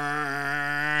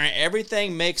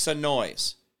everything makes a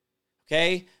noise.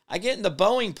 Okay? I get in the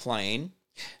Boeing plane.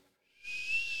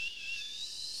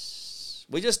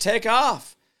 We just take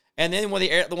off. And then when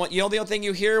the only thing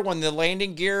you hear when the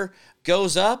landing gear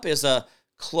goes up is a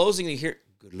closing. You hear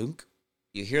glunk.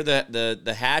 You hear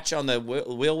the hatch on the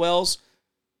wheel wells.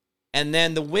 And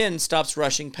then the wind stops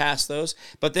rushing past those.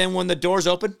 But then when the doors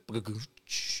open,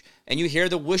 and you hear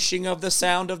the whooshing of the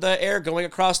sound of the air going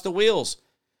across the wheels.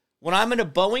 When I'm in a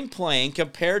Boeing plane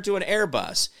compared to an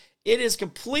Airbus, it is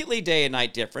completely day and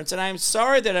night difference. And I'm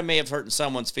sorry that I may have hurt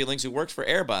someone's feelings who works for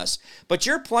Airbus, but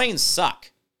your planes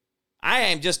suck. I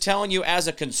am just telling you as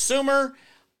a consumer,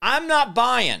 I'm not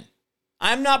buying.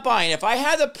 If I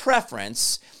had the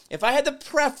preference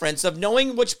of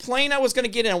knowing which plane I was going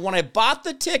to get in when I bought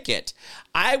the ticket,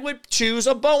 I would choose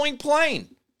a Boeing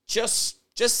plane. Just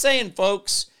saying,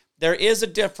 folks, there is a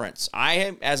difference.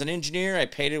 As an engineer, I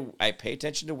pay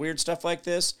attention to weird stuff like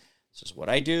this. This is what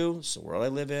I do. It's the world I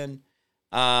live in.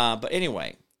 But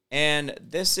anyway, and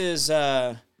this is,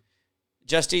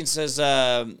 Justine says,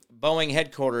 Boeing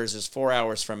headquarters is 4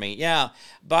 hours from me. Yeah,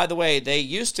 by the way, they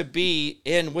used to be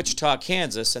in Wichita,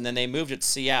 Kansas, and then they moved it to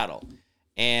Seattle.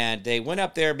 And they went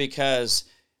up there because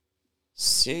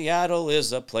Seattle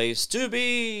is a place to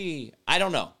be. I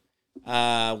don't know.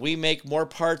 We make more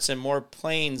parts and more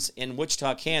planes in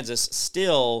Wichita, Kansas,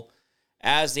 still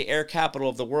as the air capital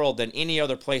of the world than any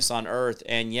other place on earth.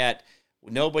 And yet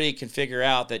nobody can figure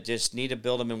out that just need to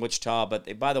build them in Wichita.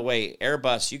 But by the way,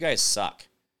 Airbus, you guys suck.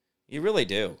 You really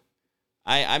do.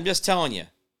 I'm just telling you.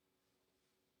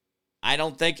 I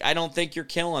don't think you're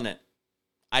killing it.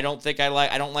 I don't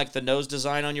like the nose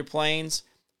design on your planes.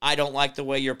 I don't like the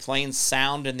way your planes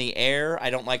sound in the air.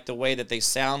 I don't like the way that they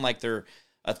sound like they're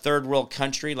a third world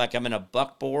country, like I'm in a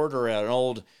buckboard or an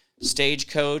old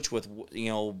stagecoach with,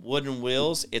 wooden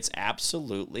wheels. It's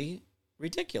absolutely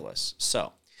ridiculous.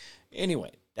 So,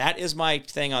 anyway, that is my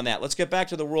thing on that. Let's get back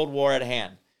to the World War at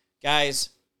hand. Guys,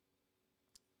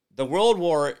 the World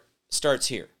War starts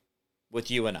here with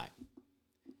you and I.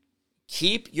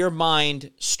 Keep your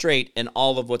mind straight in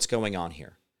all of what's going on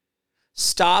here.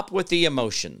 Stop with the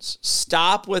emotions.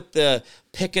 Stop with the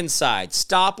picking sides.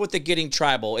 Stop with the getting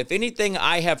tribal. If anything,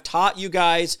 I have taught you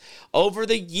guys over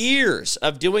the years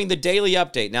of doing the daily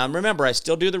update. Now, remember, I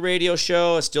still do the radio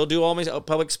show. I still do all my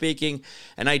public speaking.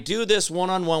 And I do this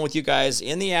one-on-one with you guys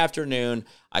in the afternoon.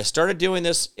 I started doing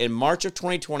this in March of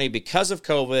 2020 because of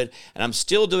COVID, and I'm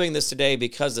still doing this today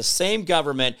because the same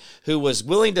government who was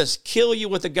willing to kill you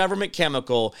with a government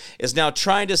chemical is now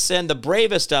trying to send the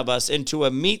bravest of us into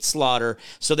a meat slaughter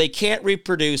so they can't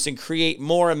reproduce and create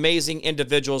more amazing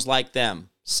individuals like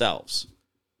themselves.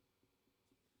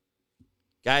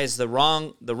 Guys, the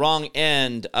wrong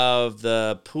end of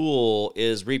the pool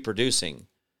is reproducing.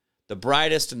 The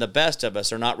brightest and the best of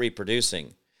us are not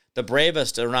reproducing. The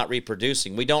bravest are not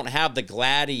reproducing. We don't have the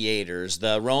gladiators,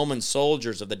 the Roman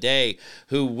soldiers of the day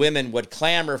who women would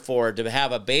clamor for to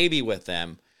have a baby with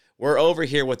them. We're over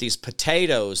here with these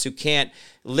potatoes who can't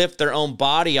lift their own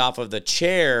body off of the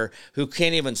chair, who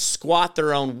can't even squat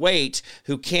their own weight,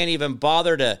 who can't even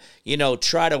bother to,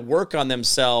 try to work on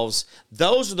themselves.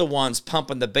 Those are the ones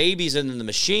pumping the babies into the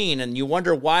machine, and you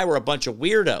wonder why we're a bunch of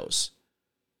weirdos.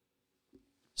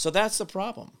 So that's the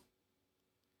problem.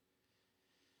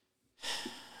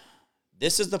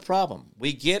 This is the problem.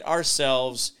 We get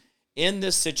ourselves in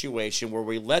this situation where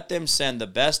we let them send the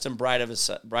best and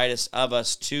brightest of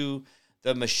us to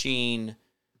the machine,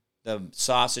 the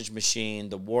sausage machine,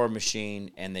 the war machine,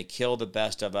 and they kill the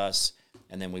best of us,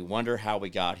 and then we wonder how we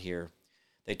got here.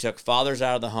 They took fathers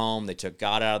out of the home. They took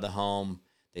God out of the home.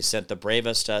 They sent the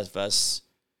bravest of us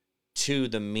to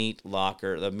the meat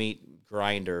locker, the meat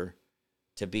grinder,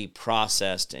 to be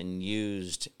processed and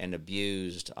used and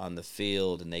abused on the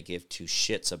field, and they give two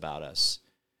shits about us.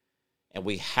 And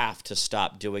we have to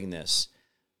stop doing this.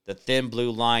 The thin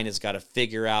blue line has got to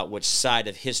figure out which side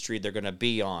of history they're going to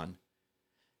be on.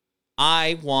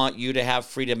 I want you to have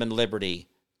freedom and liberty.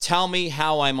 Tell me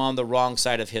how I'm on the wrong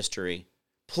side of history.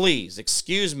 Please,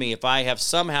 excuse me if I have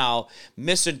somehow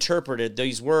misinterpreted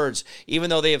these words, even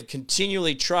though they have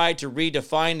continually tried to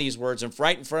redefine these words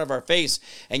right in front of our face,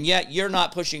 and yet you're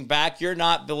not pushing back, you're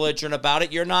not belligerent about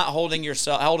it, you're not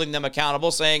holding them accountable,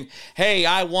 saying, hey,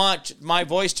 I want my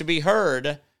voice to be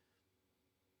heard.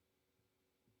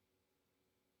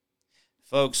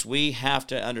 Folks, we have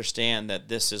to understand that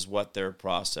this is what their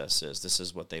process is. This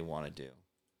is what they want to do.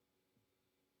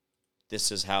 This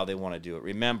is how they want to do it.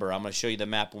 Remember, I'm going to show you the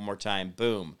map one more time.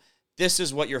 Boom. This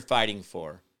is what you're fighting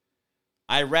for.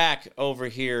 Iraq over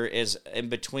here is in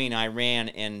between Iran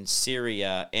and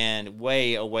Syria and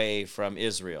way away from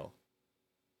Israel.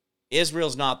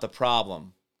 Israel's not the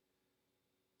problem.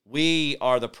 We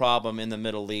are the problem in the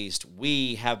Middle East.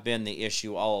 We have been the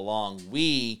issue all along.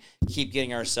 We keep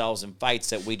getting ourselves in fights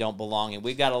that we don't belong in.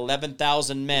 We've got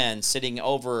 11,000 men sitting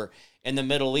over in the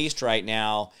Middle East right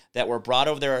now that were brought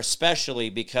over there especially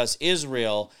because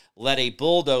Israel let a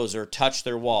bulldozer touch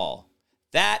their wall.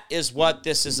 That is what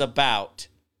this is about.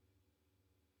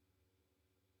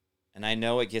 And I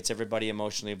know it gets everybody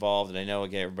emotionally involved, and I know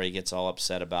everybody gets all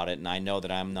upset about it, and I know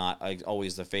that I'm not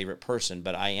always the favorite person,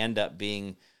 but I end up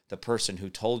being the person who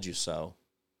told you so.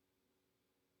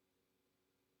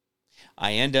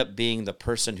 I end up being the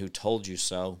person who told you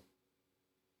so.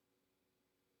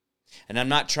 And I'm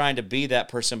not trying to be that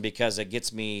person because it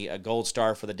gets me a gold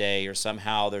star for the day or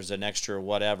somehow there's an extra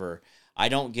whatever. I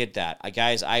don't get that.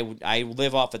 I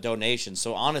live off of donations.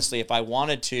 So honestly, if I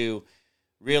wanted to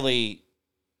really,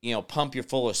 pump you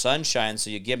full of sunshine so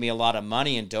you give me a lot of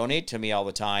money and donate to me all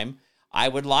the time, I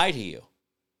would lie to you.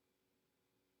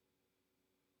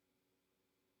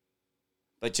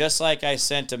 But just like I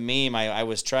sent a meme, I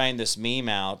was trying this meme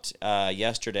out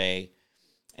yesterday,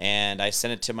 and I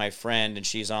sent it to my friend, and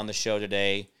she's on the show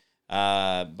today.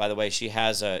 By the way,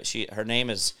 her name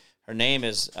is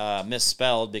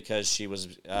misspelled because she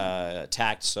was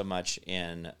attacked so much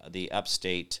in the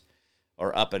upstate,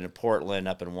 or up in Portland,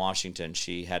 up in Washington.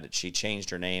 She changed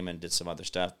her name and did some other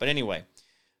stuff. But anyway,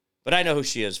 but I know who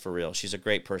she is for real. She's a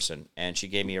great person, and she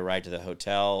gave me a ride to the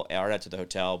hotel, or not to the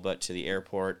hotel, but to the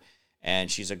airport.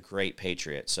 And she's a great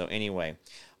patriot. So anyway,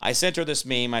 I sent her this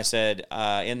meme. I said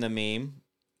in the meme,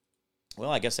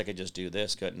 well, I guess I could just do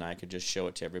this, couldn't I? I could just show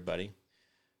it to everybody.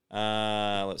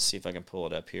 Let's see if I can pull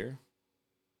it up here.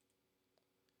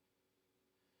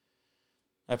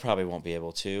 I probably won't be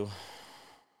able to.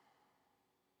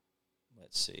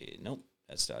 Let's see. Nope,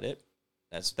 that's not it.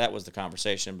 That was the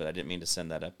conversation, but I didn't mean to send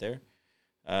that up there.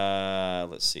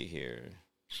 Let's see here.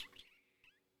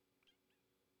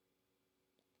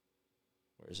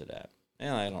 Where's it at?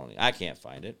 Well, I can't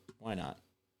find it. Why not?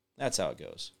 That's how it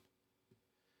goes.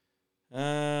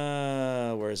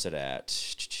 Where's it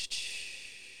at?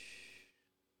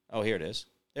 Oh, here it is.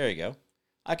 There you go.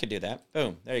 I could do that.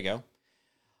 Boom. There you go.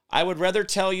 I would rather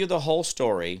tell you the whole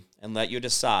story and let you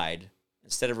decide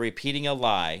instead of repeating a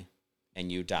lie and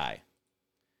you die.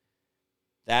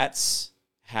 That's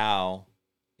how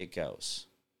it goes.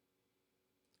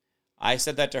 I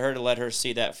said that to her to let her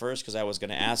see that first because I was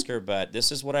going to ask her, but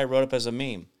this is what I wrote up as a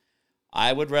meme.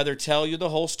 I would rather tell you the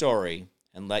whole story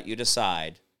and let you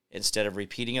decide instead of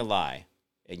repeating a lie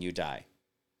and you die.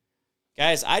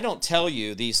 Guys, I don't tell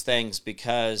you these things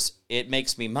because it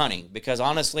makes me money. Because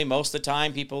honestly, most of the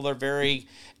time people are very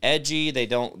edgy. They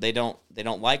don't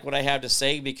like what I have to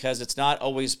say because it's not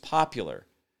always popular.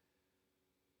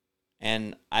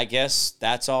 And I guess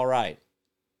that's all right.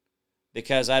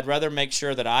 because I'd rather make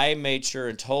sure that I made sure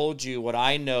and told you what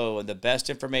I know and the best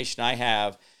information I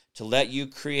have to let you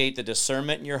create the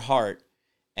discernment in your heart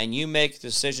and you make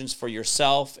decisions for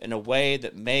yourself in a way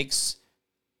that makes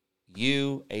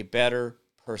you a better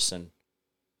person.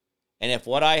 And if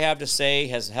what I have to say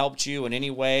has helped you in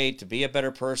any way to be a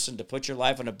better person, to put your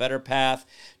life on a better path,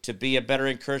 to be a better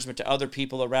encouragement to other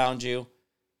people around you,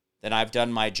 then I've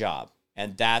done my job.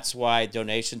 And that's why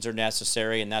donations are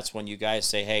necessary. And that's when you guys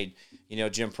say, hey,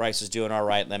 Jim Price is doing all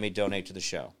right. Let me donate to the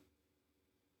show.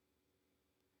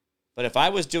 But if I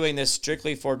was doing this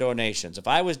strictly for donations, if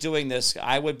I was doing this,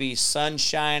 I would be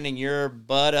sunshining your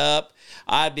butt up.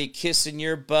 I'd be kissing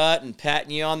your butt and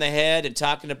patting you on the head and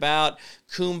talking about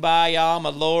kumbaya, my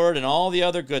Lord, and all the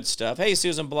other good stuff. Hey,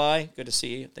 Susan Bly, good to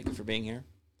see you. Thank you for being here.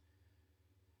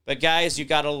 But guys, you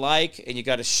got to like and you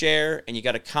got to share and you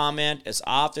got to comment as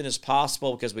often as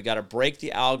possible because we got to break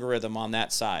the algorithm on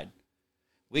that side.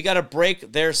 We got to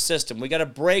break their system. We got to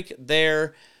break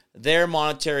their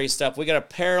monetary stuff. We got a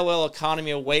parallel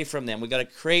economy away from them. We got to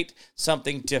create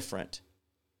something different.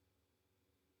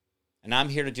 And I'm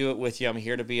here to do it with you. I'm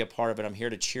here to be a part of it. I'm here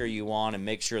to cheer you on and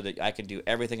make sure that I can do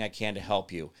everything I can to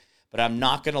help you. But I'm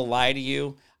not going to lie to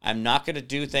you. I'm not going to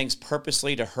do things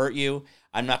purposely to hurt you.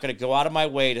 I'm not going to go out of my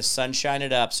way to sunshine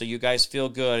it up so you guys feel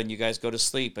good and you guys go to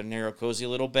sleep in your cozy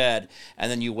little bed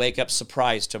and then you wake up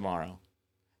surprised tomorrow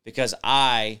because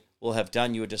I will have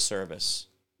done you a disservice.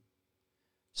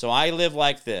 So I live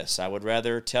like this. I would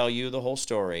rather tell you the whole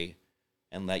story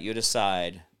and let you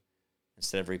decide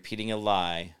instead of repeating a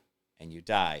lie and you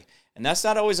die. And that's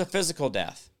not always a physical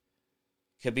death.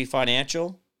 It could be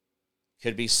financial. It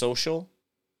could be social.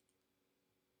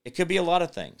 It could be a lot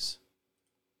of things.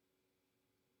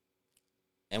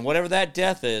 And whatever that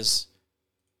death is,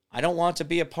 I don't want to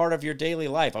be a part of your daily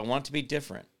life. I want it to be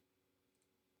different.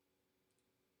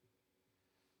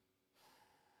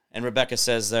 And Rebecca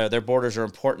says their borders are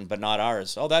important, but not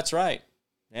ours. Oh, that's right.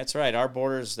 That's right. Our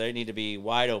borders, they need to be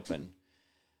wide open.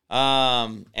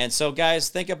 And so, guys,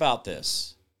 think about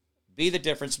this. Be the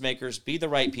difference makers. Be the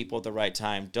right people at the right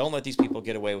time. Don't let these people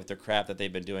get away with their crap that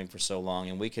they've been doing for so long,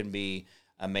 and we can be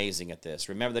amazing at this.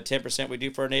 Remember the 10% we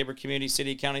do for our neighbor, community,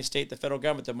 city, county, state, the federal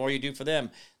government, the more you do for them,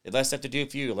 the less they have to do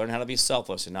for you. Learn how to be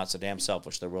selfless and not so damn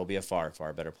selfish. There will be a far,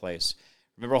 far better place.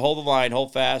 Remember, hold the line,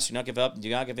 hold fast, do not give up, do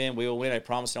not give in. We will win. I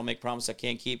promise. Don't make promises I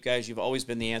can't keep. Guys, you've always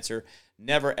been the answer.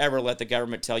 Never, ever let the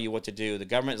government tell you what to do. The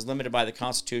government is limited by the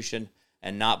Constitution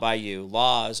and not by you.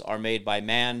 Laws are made by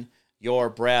man. Your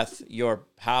breath, your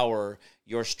power,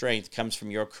 your strength comes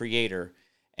from your Creator,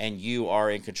 and you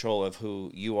are in control of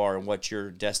who you are and what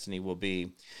your destiny will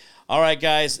be. All right,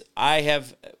 guys, I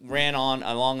have ran on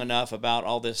long enough about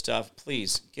all this stuff.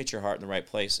 Please get your heart in the right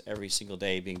place every single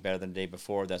day, being better than the day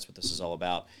before. That's what this is all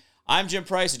about. I'm Jim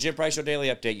Price, the Jim Price Show Daily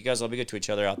Update. You guys all be good to each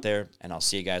other out there, and I'll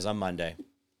see you guys on Monday.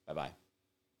 Bye-bye.